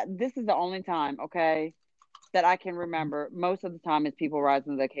felt like that. This is the only time, okay, that I can remember. Most of the time, is people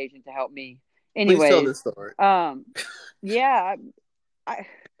rising to the occasion to help me. Anyways, please tell this story. Yeah,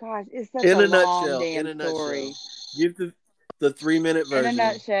 gosh, it's such a long damn story. Give the 3-minute version. In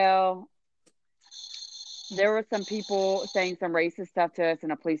a nutshell. There were some people saying some racist stuff to us,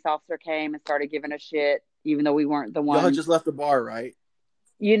 and a police officer came and started giving us shit, even though we weren't the ones. Y'all just left the bar, right?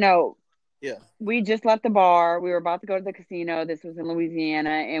 Yeah. We just left the bar. We were about to go to the casino. This was in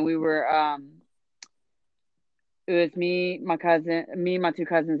Louisiana, and we were. It was me, my two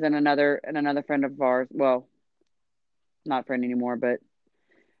cousins, and another friend of ours. Well, not friend anymore, but.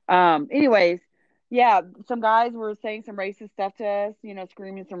 Anyways. Yeah, some guys were saying some racist stuff to us,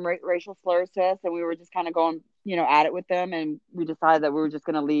 screaming some racial slurs to us, and we were just kind of going, at it with them, and we decided that we were just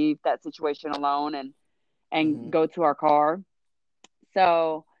going to leave that situation alone and go to our car.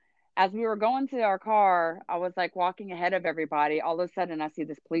 So as we were going to our car, I was like walking ahead of everybody. All of a sudden, I see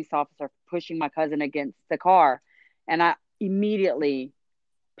this police officer pushing my cousin against the car, and I immediately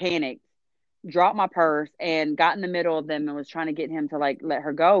panicked, dropped my purse, and got in the middle of them and was trying to get him to like let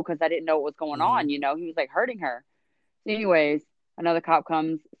her go because I didn't know what was going on. He was like hurting her. So anyways, another cop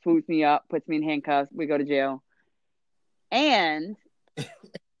comes, swoops me up, puts me in handcuffs. We go to jail. And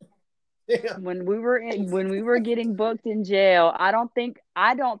when we were getting booked in jail, I don't think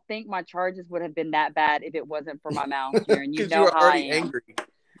my charges would have been that bad if it wasn't for my mouth, Karen. You know how I am. Angry.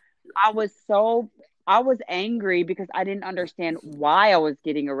 I was angry because I didn't understand why I was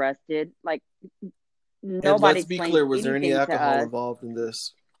getting arrested. Like, nobody. Let's be clear, was there any alcohol involved in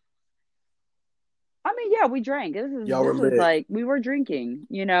this? I mean, yeah, we drank. This was like we were drinking,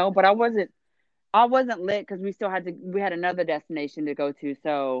 but I wasn't lit because we had another destination to go to.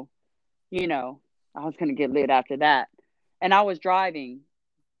 So, I was going to get lit after that. And I was driving.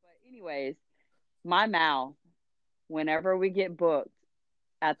 But anyways, my mouth, whenever we get booked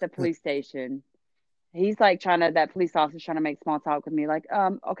at the police station, he's like that police officer's trying to make small talk with me. Like,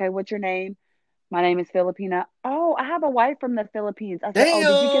 okay, what's your name? My name is Filipina. Oh, I have a wife from the Philippines. I said,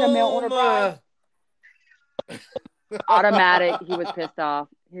 oh, did you get a mail order bride? Automatic. He was pissed off.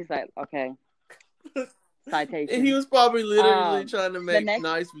 He's like, okay. Citation. And he was probably literally trying to make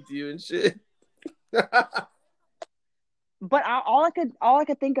nice with you and shit. But all I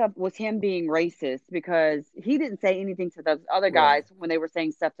could think of was him being racist because he didn't say anything to those other guys when they were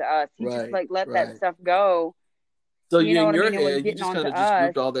saying stuff to us. He just like let that stuff go. So in your head, you just kind of just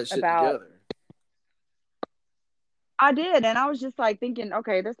grouped all that shit together. I did, and I was just like thinking,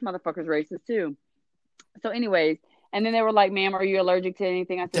 okay, this motherfucker's racist too. So anyways, and then they were like, ma'am, are you allergic to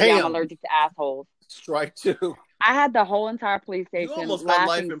anything? I said, yeah, I'm allergic to assholes. Strike two. I had the whole entire police station laughing got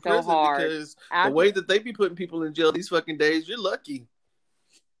life in prison so hard. Because the way that they be putting people in jail these fucking days, you're lucky.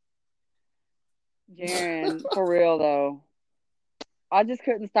 Jaren, for real though. I just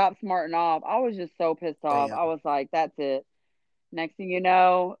couldn't stop smarting off. I was just so pissed off. I was like, that's it. Next thing you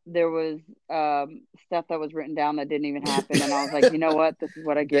know, there was stuff that was written down that didn't even happen. And I was like, you know what? This is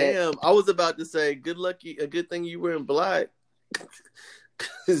what I get. Damn, I was about to say, a good thing you were in black.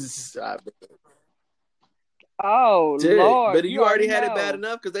 Oh, Lord. But you already had it bad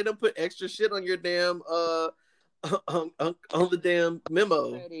enough because they don't put extra shit on your damn, on the damn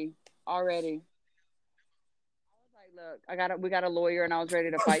memo. Already. Look, we got a lawyer and I was ready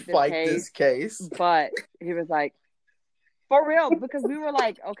to fight this case. But he was like, for real, because we were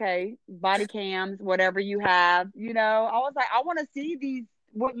like, okay, body cams, whatever you have, I was like, I want to see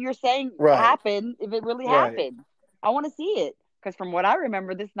what you're saying happen if it really happened. I want to see it because from what I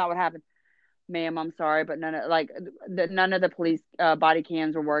remember, this is not what happened. ma'am, I'm sorry, but none of the police body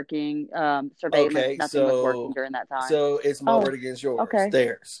cams were working. Surveillance, nothing was working during that time. So it's my word against yours. Okay.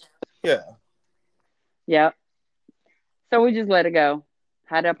 Theirs. Yeah. Yep. So we just let it go.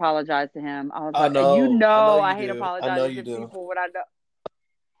 Had to apologize to him. I was like, I hate apologizing to people when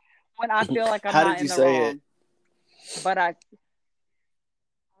I feel like I'm not in the wrong. But I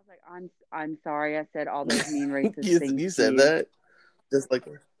was like, I'm sorry. I said all those mean racist things. You said that, just like.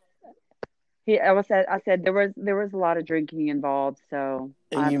 I said there was a lot of drinking involved, so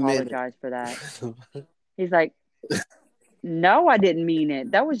I apologize for that. He's like, no, I didn't mean it.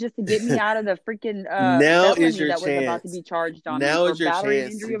 That was just to get me out of the freaking now is your that chance. was about to be charged on now me is your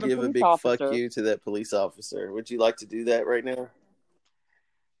chance to give a big fuck you to that police officer. Would you like to do that right now?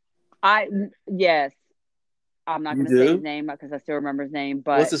 Yes. I'm not going to say his name because I still remember his name.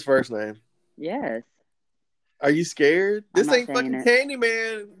 But what's his first name? Yes. Are you scared? This ain't fucking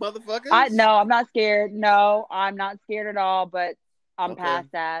Candyman, motherfuckers. No, I'm not scared. No, I'm not scared at all. But I'm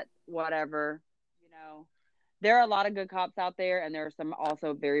past that. Whatever. There are a lot of good cops out there, and there are some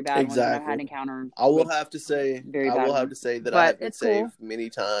also very bad ones that I've had encounters. I will have to say that I have been saved many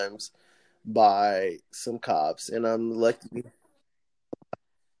times by some cops, and I'm lucky.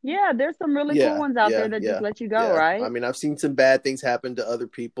 Yeah, there's some really cool ones out there that just let you go, right? I mean, I've seen some bad things happen to other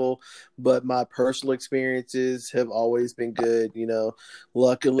people, but my personal experiences have always been good.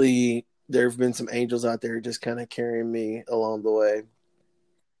 Luckily, there have been some angels out there just kind of carrying me along the way.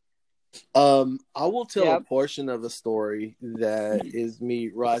 I will tell a portion of a story that is me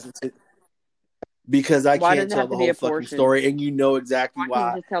rising to, because I can't tell the whole fucking story, and you know exactly why. Why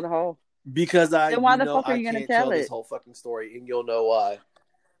can't you just tell the whole? Because then why the fuck are you going to tell this whole fucking story, and you'll know why.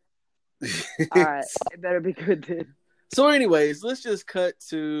 All right, it better be good then. So, anyways, let's just cut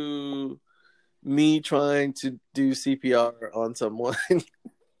to me trying to do CPR on someone.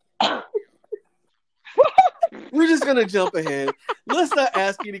 We're just gonna jump ahead. Let's not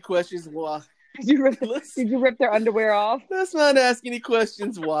ask any questions why. Did you rip their underwear off? Let's not ask any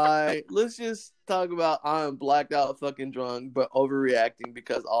questions why. Let's just talk about I'm blacked out, fucking drunk, but overreacting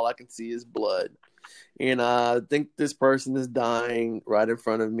because all I can see is blood. And I think this person is dying right in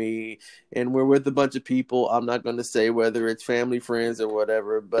front of me, and we're with a bunch of people. I'm not going to say whether it's family, friends, or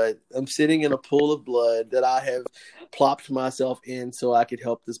whatever, but I'm sitting in a pool of blood that I have plopped myself in so I could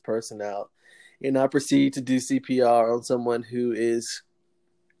help this person out. And I proceed to do CPR on someone who does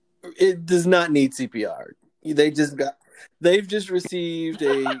not need CPR. They've just received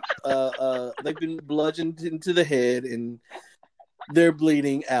they've been bludgeoned into the head, and they're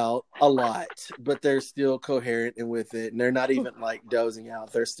bleeding out a lot, but they're still coherent and with it, and they're not even like dozing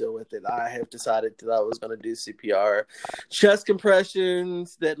out. They're still with it. I have decided that I was going to do CPR. Chest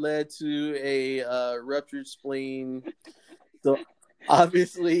compressions that led to a ruptured spleen. So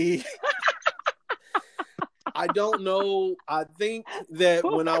obviously, I don't know. I think that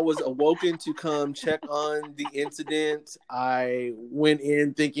when I was awoken to come check on the incident, I went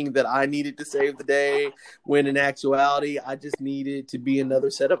in thinking that I needed to save the day, when in actuality, I just needed to be another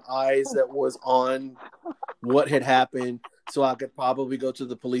set of eyes that was on what had happened, so I could probably go to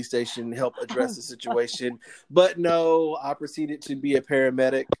the police station and help address the situation. But no, I proceeded to be a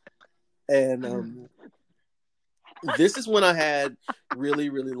paramedic, and this is when I had really,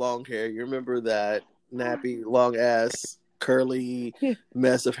 really long hair. You remember that nappy, long ass, curly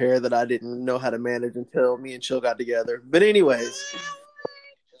mess of hair that I didn't know how to manage until me and Chill got together. But anyways,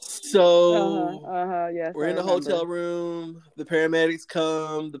 so yes, we're in the hotel room. The paramedics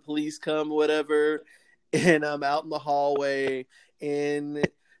come, the police come, whatever, and I'm out in the hallway. And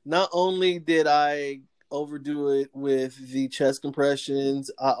not only did I overdo it with the chest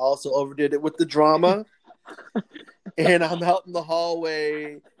compressions, I also overdid it with the drama. And I'm out in the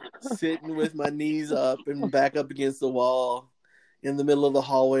hallway, sitting with my knees up and back up against the wall, in the middle of the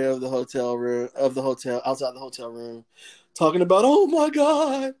hallway of the hotel room, outside the hotel room, talking about, oh my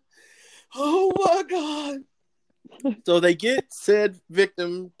God. So they get said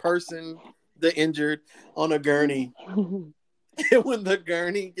victim person, the injured, on a gurney. And when the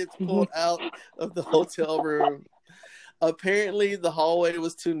gurney gets pulled out of the hotel room, apparently the hallway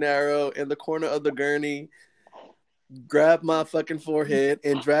was too narrow, and the corner of the gurney grabbed my fucking forehead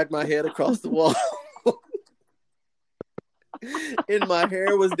and dragged my head across the wall. And my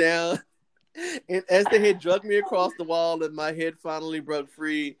hair was down. And as they had dragged me across the wall and my head finally broke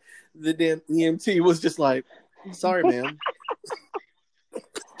free, the damn EMT was just like, sorry, ma'am.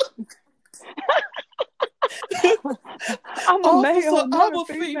 I'm a male, I'm a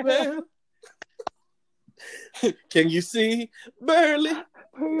female. Can you see? Barely.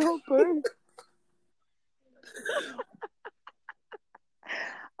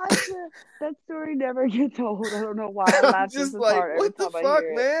 I swear, that story never gets old. I don't know why I laugh just like, hard every time I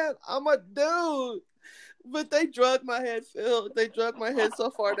hear it. Man? I'm a dude. But they drug my head, Phil. They drug my head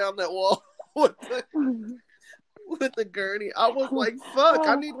so far down that wall with the gurney. I was like, fuck,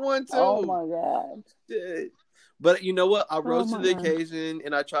 I need one too. Oh my God. But you know what? I rose to the occasion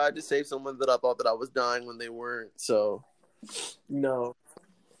and I tried to save someone that I thought that I was dying when they weren't. So, no.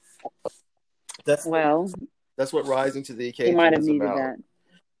 That's what rising to the occasion is about. You might have needed that.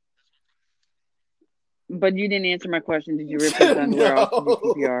 But you didn't answer my question. Did you rip his underwear off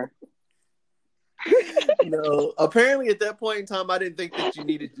to do CPR? No. Apparently, at that point in time, I didn't think that you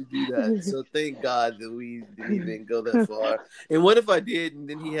needed to do that. So thank God that we didn't even go that far. And what if I did? And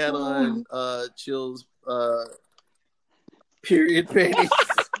then he had on Chill's period panties.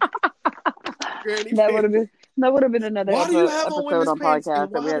 That would have been another episode on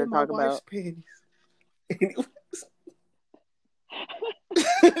podcast that we had to talk about.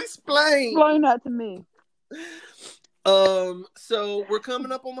 Explain that to me. So we're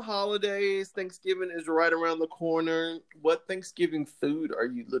coming up on the holidays. Thanksgiving is right around the corner. What Thanksgiving food are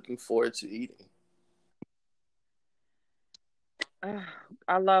you looking forward to eating?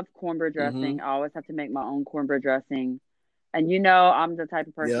 I love cornbread dressing. I always have to make my own cornbread dressing. And you know, I'm the type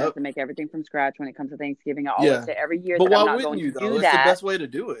of person that has to make everything from scratch when it comes to Thanksgiving. I always say every year that I'm not going to do that. It's the best way to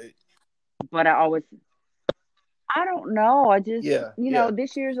do it. But I don't know. I just, you know,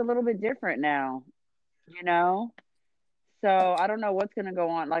 this year's a little bit different now, you know? So I don't know what's going to go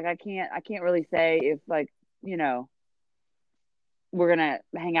on. Like, I can't really say if, like, you know, we're going to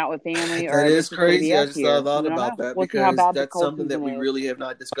hang out with family or that is crazy. I just thought about that because that's something that we really have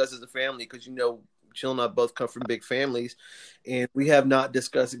not discussed as a family because, you know, Jill and I both come from big families and we have not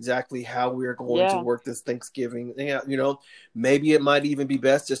discussed exactly how we're going to work this Thanksgiving. You know, maybe it might even be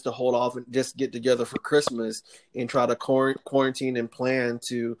best just to hold off and just get together for Christmas and try to quarantine and plan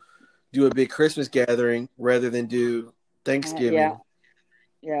to do a big Christmas gathering rather than do Thanksgiving.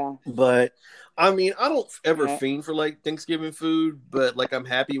 Yeah. But I mean, I don't ever fiend for like Thanksgiving food, but like I'm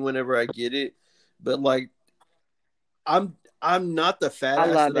happy whenever I get it. But like I'm not the fat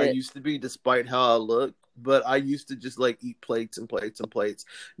ass that I used to be, despite how I look. But I used to just like eat plates and plates and plates.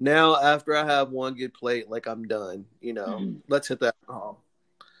 Now, after I have one good plate, like I'm done. You know, let's hit that alcohol.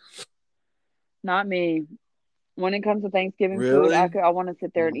 Not me. When it comes to Thanksgiving food, I want to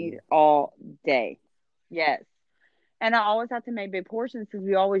sit there and eat all day. Yes. And I always have to make big portions because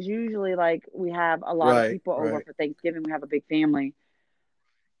we always usually we have a lot of people over for Thanksgiving. We have a big family.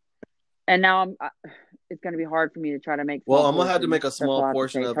 And now it's going to be hard for me to try to make. Well, I'm going to have to make a small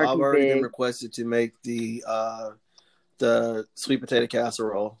portion of. I've already been requested to make the sweet potato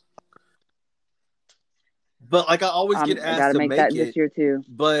casserole. But like I always get asked to make that this year too.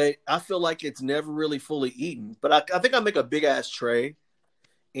 But I feel like it's never really fully eaten. But I think I make a big ass tray,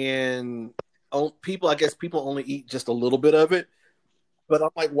 and I guess people only eat just a little bit of it. But I'm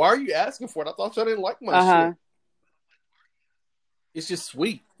like, why are you asking for it? I thought y'all didn't like my shit. It's just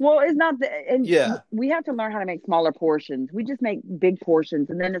sweet. Well, it's not we have to learn how to make smaller portions. We just make big portions,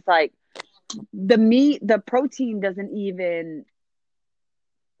 and then it's like the protein doesn't even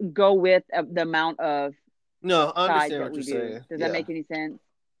go with the amount of I understand what you're saying. Does that make any sense?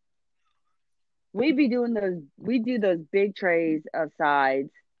 We do those big trays of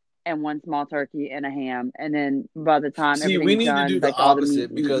sides and one small turkey and a ham, and then by the time we need to do the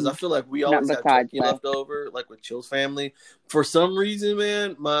opposite because I feel like we always have turkey left over, like with Chill's family. For some reason,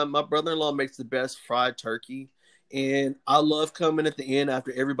 man, my brother-in-law makes the best fried turkey, and I love coming at the end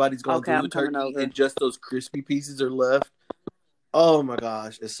after everybody's gone through the turkey and just those crispy pieces are left. Oh my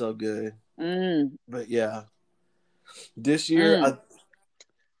gosh, it's so good. But yeah, this year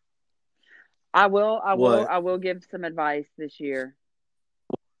I will give some advice this year.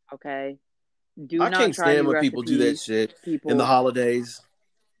 Okay. I can't stand when people do that shit in the holidays.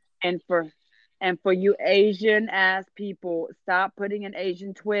 And for you Asian ass people, stop putting an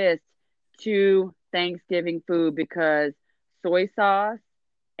Asian twist to Thanksgiving food because soy sauce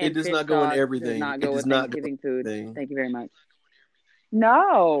and it does not go in everything. Does not go with Thanksgiving food. Thank you very much.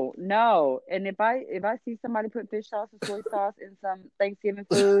 No. And if I see somebody put fish sauce or soy sauce in some Thanksgiving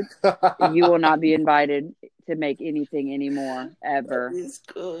food, you will not be invited to make anything anymore, ever. It's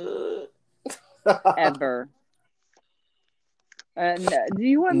good. Ever. Do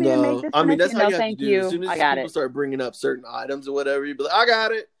you want me to make this? I mean, that's how you have thank to do. You. As soon as people start bringing up certain items or whatever, you be like, I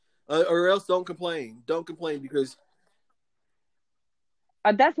got it. Or else don't complain. Don't complain because...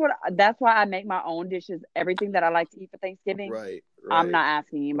 That's why I make my own dishes. Everything that I like to eat for Thanksgiving, right. I'm not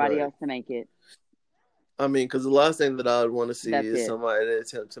asking anybody else to make it. I mean, because the last thing that I would want to see is somebody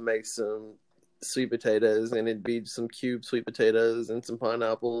attempt to make some sweet potatoes, and it'd be some cubed sweet potatoes and some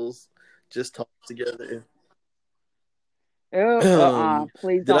pineapples just tossed together.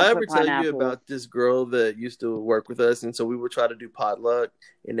 Please did don't I put ever tell you about this girl that used to work with us? And so we would try to do potluck,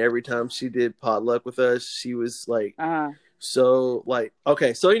 and every time she did potluck with us, she was like, so like,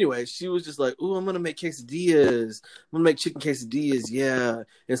 okay. So anyway, she was just like, "Ooh, I'm gonna make quesadillas. I'm gonna make chicken quesadillas, yeah."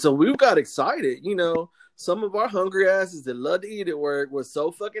 And so we got excited. You know, some of our hungry asses that love to eat at work was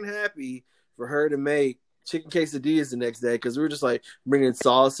so fucking happy for her to make chicken quesadillas the next day, because we were just like bringing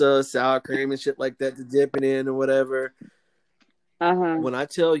salsa, sour cream, and shit like that to dip it in or whatever. When I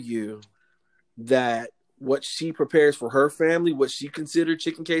tell you that what she prepares for her family, what she considered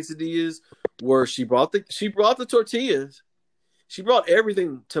chicken quesadillas, were she brought the tortillas, she brought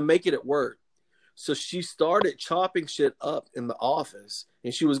everything to make it at work. So she started chopping shit up in the office,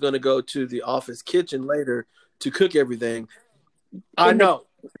 and she was going to go to the office kitchen later to cook everything. I know,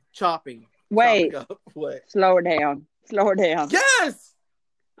 chopping. Wait, chopping up. Wait. Slow her down. Yes,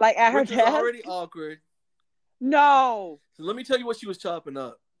 like at her desk. Which was already awkward. No. So let me tell you what she was chopping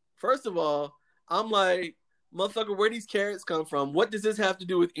up. First of all, I'm like, motherfucker, where these carrots come from? What does this have to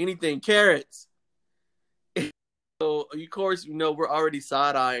do with anything? Carrots. So, of course, you know, we're already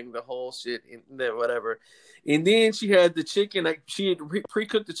side-eyeing the whole shit and whatever. And then she had the chicken. Like, she had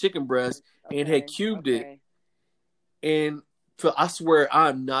pre-cooked the chicken breast and had cubed it. And I swear,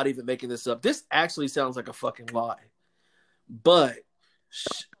 I'm not even making this up. This actually sounds like a fucking lie. But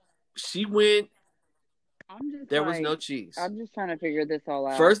she went... There was no cheese. I'm just trying to figure this all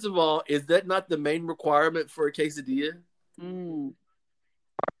out. First of all, is that not the main requirement for a quesadilla?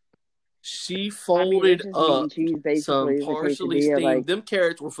 She folded up cheese, some partially steamed. Them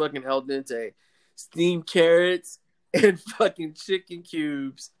carrots were fucking al dente. Steamed carrots and fucking chicken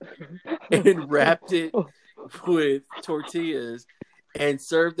cubes, and wrapped it with tortillas and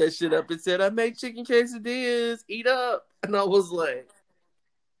served that shit up and said, "I make chicken quesadillas. Eat up." And I was like,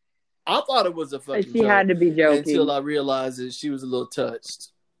 I thought it was a fucking joke. She had to be joking. Until I realized that she was a little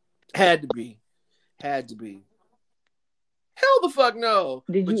touched. Had to be. Hell the fuck no.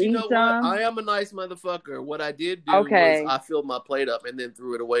 Did but you know eat some? What? I am a nice motherfucker. What I did do was I filled my plate up and then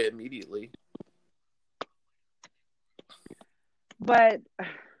threw it away immediately. But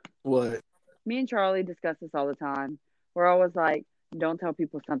what? Me and Charlie discuss this all the time. We're always like, don't tell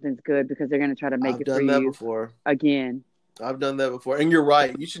people something's good because they're going to try to make it for you. I've done that before. Again. I've done that before. And you're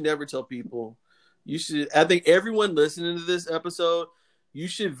right. You should never tell people. I think everyone listening to this episode, you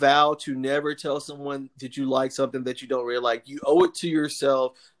should vow to never tell someone that you like something that you don't really like. You owe it to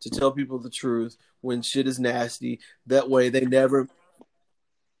yourself to tell people the truth when shit is nasty. That way they never...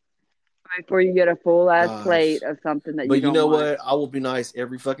 Before you get a full-ass plate of something that you don't want. But you know what? I will be nice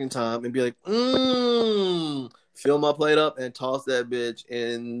every fucking time and be like, fill my plate up and toss that bitch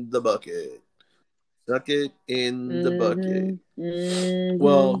in the bucket. Suck it in the bucket.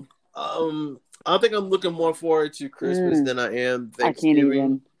 Well, I think I'm looking more forward to Christmas than I am Thanksgiving. I can't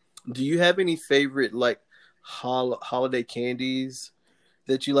even. Do you have any favorite holiday candies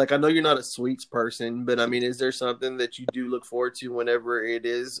that you like? I know you're not a sweets person, but I mean, is there something that you do look forward to whenever it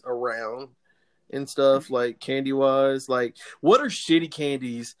is around and stuff, like candy wise? Like, what are shitty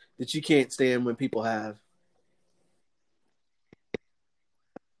candies that you can't stand when people have?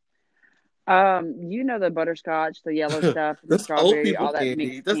 You know the butterscotch, the yellow stuff, the strawberry, all that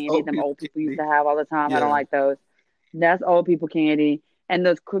mixed candy them old people used to have all the time. Yeah. I don't like those. That's old people candy. And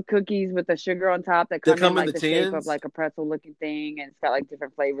those cookies with the sugar on top that come in like the shape of like a pretzel looking thing, and it's got like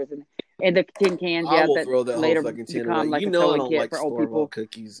different flavors and the tin cans. I will throw that later whole fucking tin away. Like, you know I don't like store-bought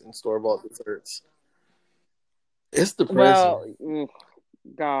cookies and store-bought desserts. It's depressing. Well,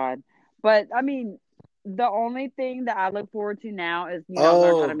 God. But I mean, the only thing that I look forward to now is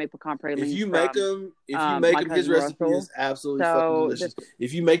learn how to make pecan pralines. If you make them, his recipe is absolutely fucking delicious.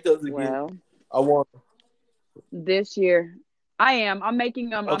 If you make those again, I want this year. I'm making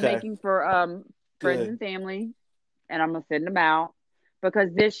them. Okay. I'm making for friends and family, and I'm gonna send them out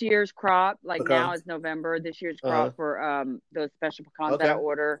because this year's crop, now is November. This year's crop for those special pecans that I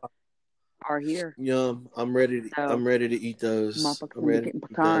order are here. Yum! I'm ready to eat those. I'm ready to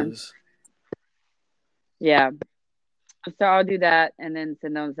eat those. Yeah. So I'll do that and then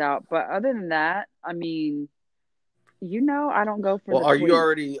send those out. But other than that, I mean, I don't go for. Well, are you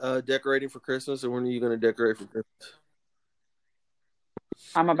already decorating for Christmas, or when are you going to decorate for Christmas?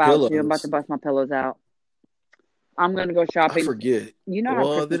 I'm about to bust my pillows out. I'm going to go shopping. I forget. You know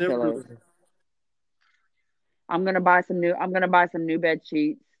how Christmas pillows. I'm going to buy some new bed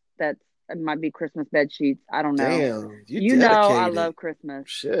sheets. It might be Christmas bed sheets. I don't know. Damn, you know I love Christmas.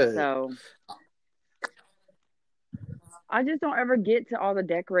 Shit. So I just don't ever get to all the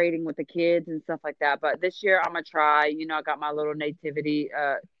decorating with the kids and stuff like that. But this year I'm gonna try. I got my little nativity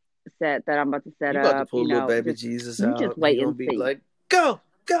set that I'm about to set you about to up. pull little baby Jesus out. Just wait and be see. Like, go,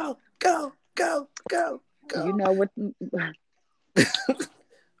 go, go, go, go, go. You know what?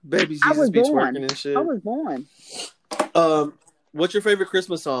 Baby Jesus be twerking and shit. I was born. What's your favorite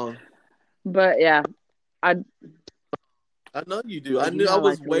Christmas song? But yeah, I know you do. I knew I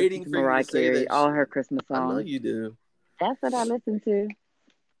was waiting for you to say that. All her Christmas songs. I know you do. That's what I listen to.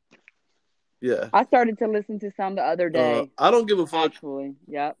 Yeah. I started to listen to some the other day. I don't give a fuck. Actually,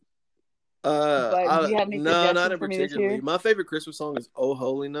 yep. But do you have any suggestions not for me particularly. this year? My favorite Christmas song is "Oh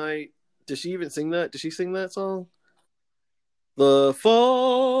Holy Night." Does she even sing that? Does she sing that song? The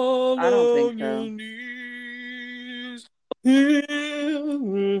fall I don't think so.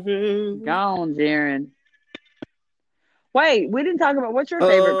 Gone, Darren. Wait, we didn't talk about what's your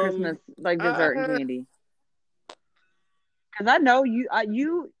favorite Christmas dessert and candy? Because I know you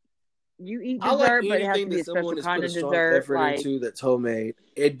eat dessert, but it has to be a special kind of dessert. Into that's homemade.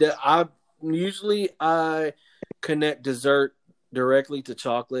 I connect dessert directly to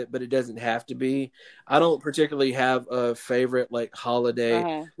chocolate, but it doesn't have to be. I don't particularly have a favorite holiday.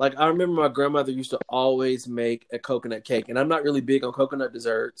 Uh-huh. Like I remember my grandmother used to always make a coconut cake, and I'm not really big on coconut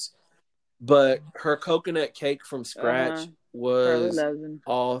desserts, but her coconut cake from scratch was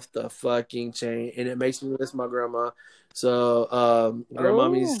off the fucking chain, and it makes me miss my grandma. So,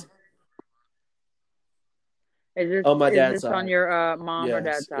 grandmommy's. Is this my dad's side. On your mom or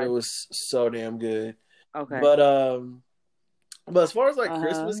dad's side? It was so damn good. Okay. But as far as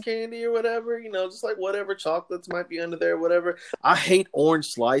Christmas candy or whatever, just whatever chocolates might be under there, whatever. I hate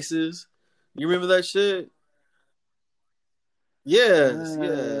orange slices. You remember that shit? Yes,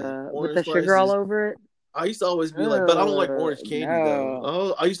 yeah. With the sugar all over it? I used to always be but I don't like orange candy though.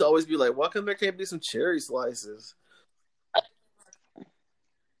 Oh, I used to always be why come there can't be some cherry slices?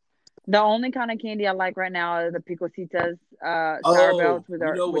 The only kind of candy I like right now are the Picositas sour belts with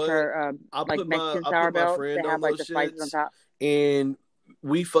our Mexican sour belts. They have the spices on top. And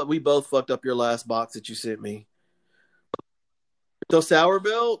we both fucked up your last box that you sent me. Those sour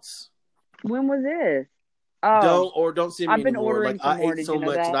belts. When was this? Don't send me I've been anymore. ordering I ate so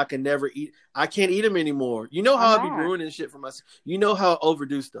much that I can never eat. I can't eat them anymore. You know how I be ruining shit for myself. You know how I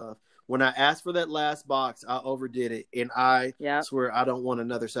overdo stuff. When I asked for that last box, I overdid it, and I swear I don't want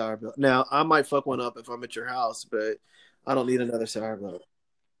another sour belt. Now I might fuck one up if I'm at your house, but I don't need another sour belt.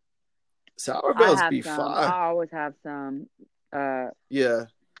 Sour belts be fine. I always have some. Yeah.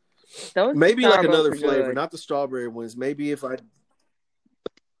 Those maybe another flavor, good. Not the strawberry ones. Maybe if I.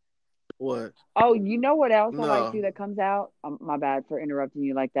 What? Oh, you know what else I like too that comes out? My bad for interrupting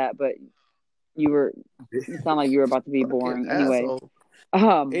you like that, but you sound like you were about to be boring. Anyway.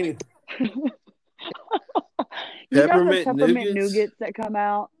 Peppermint nougats that come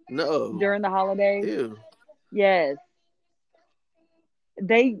out during the holidays? Ew. Yes. In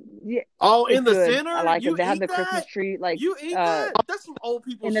the good. center? I like it. They have the Christmas tree you eat that? That's some old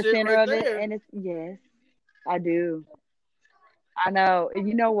people in the shit center right of there. it, and yes, I do. I know. And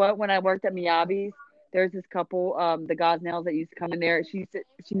you know what? When I worked at Miyabi's, there's this couple, the Gosnells that used to come in there. She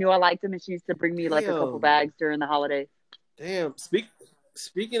knew I liked them, and she used to bring me a couple bags during the holidays. Damn.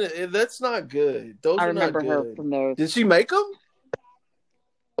 Speaking of, that's not good. Those I are not good. remember her from those. Did she make them?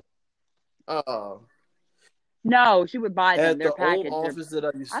 Oh. No, she would buy them. At They're the packaged. old office that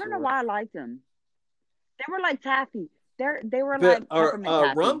I used to I don't know work. why I liked them. They were like taffy. They were peppermint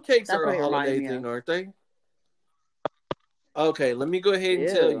taffy. Rum cakes are a holiday thing, aren't they? Okay, let me go ahead and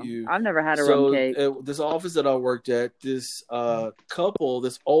tell you. I've never had a rum cake. This office that I worked at, this couple,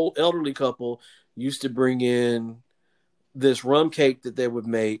 this old elderly couple, used to bring in this rum cake that they would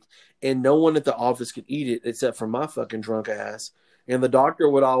make, and no one at the office could eat it except for my fucking drunk ass. And the doctor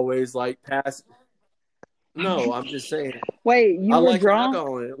would always pass. No, I'm just saying. Wait, you were drunk?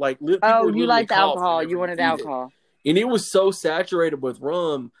 Alcohol in it. You liked alcohol. You wanted alcohol. And it was so saturated with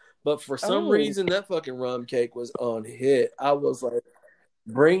rum, but for some reason, that fucking rum cake was on hit. I was like,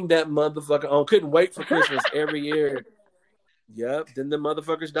 bring that motherfucker on. Couldn't wait for Christmas every year. Yep. Then the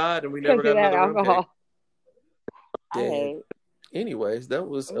motherfuckers died, and we never got another rum cake. Anyways, that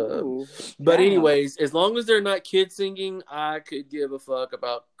was anyways, as long as they're not kids singing, I could give a fuck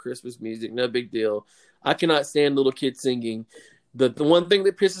about Christmas music. No big deal. I cannot stand little kids singing. The one thing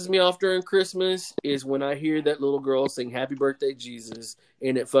that pisses me off during Christmas is when I hear that little girl sing Happy Birthday Jesus,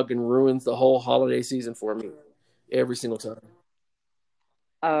 and it fucking ruins the whole holiday season for me every single time.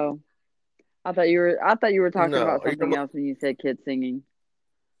 Oh. I thought you were talking about something else when you said kids singing.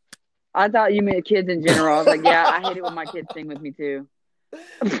 I thought you meant kids in general. I was like, yeah, I hate it when my kids sing with me too.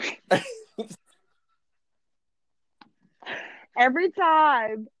 Every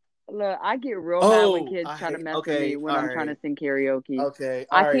time. Look, I get real mad when kids try to mess with me when I'm trying to sing karaoke. Okay,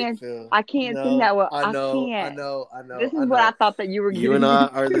 Phil. I can't sing that well. I know. This is what I thought that you were getting. You and I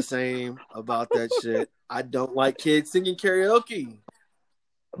are the same about that shit. I don't like kids singing karaoke.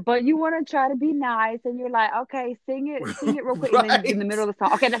 But you want to try to be nice, and you're like, okay, sing it real quick, right. And then in the middle of the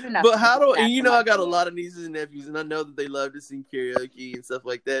song, okay, that's enough. But I got a lot of nieces and nephews, and I know that they love to sing karaoke and stuff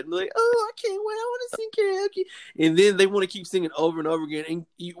like that. And they're like, oh, I can't wait, I want to sing karaoke. And then they want to keep singing over and over again. And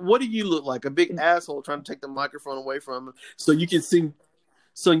what do you look like? A big asshole trying to take the microphone away from them so you can sing.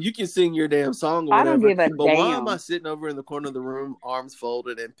 So you can sing your damn song or whatever. I don't give a damn. Why am I sitting over in the corner of the room, arms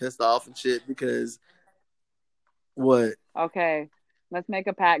folded and pissed off and shit? Because what? Okay. Let's make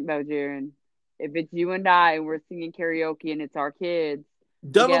a pact, though, Jaron. If it's you and I, and we're singing karaoke, and it's our kids,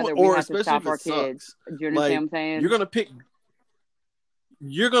 together, we have to stop our kids. Do you understand what I'm saying? You're gonna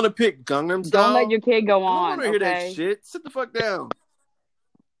pick Gangnam Style. Don't let your kid go on. I don't want to hear that shit. Sit the fuck down.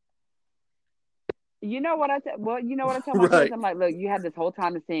 You know what I tell my kids? I'm like, look, you had this whole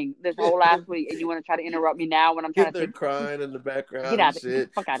time to sing, this whole last week, and you want to try to interrupt me now when I'm trying to sing. They're crying in the background. Get out of shit.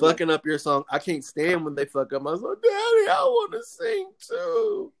 Fucking up your song. I can't stand when they fuck up. I was like, Daddy, I want to sing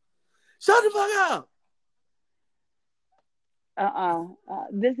too. Shut the fuck up.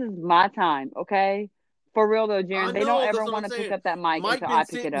 This is my time, okay? For real though, Jaron. They don't ever want to pick up that mic until I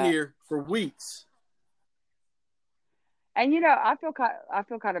pick it up. Here for weeks. And I feel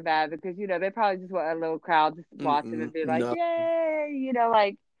kind of bad because they probably just want a little crowd just watch them and be like, yay,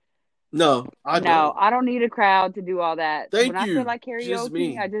 like. No, I don't need a crowd to do all that. When I feel like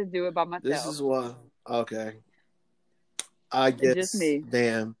karaoke, I just do it by myself. This is why. Okay. I guess. Just me.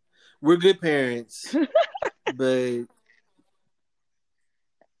 Damn, we're good parents, but.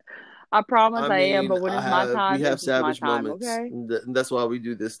 I promise I am, but when it's my time, we have savage time, moments. Okay? And that's why we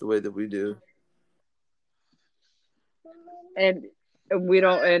do this the way that we do. And we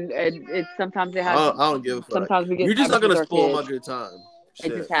don't, and it's sometimes it happens. I don't give a fuck. Sometimes we get. You're just not gonna spoil my good time.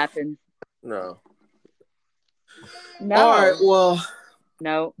 Shit. It just happens. No. All right. Well.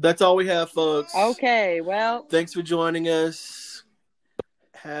 No. That's all we have, folks. Okay. Well. Thanks for joining us.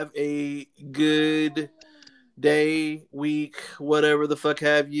 Have a good day, week, whatever the fuck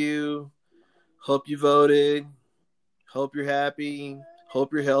have you. Hope you voted. Hope you're happy.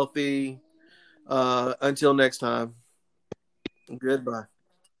 Hope you're healthy. Until next time. Goodbye.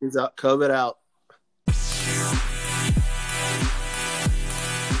 Peace out. COVID out.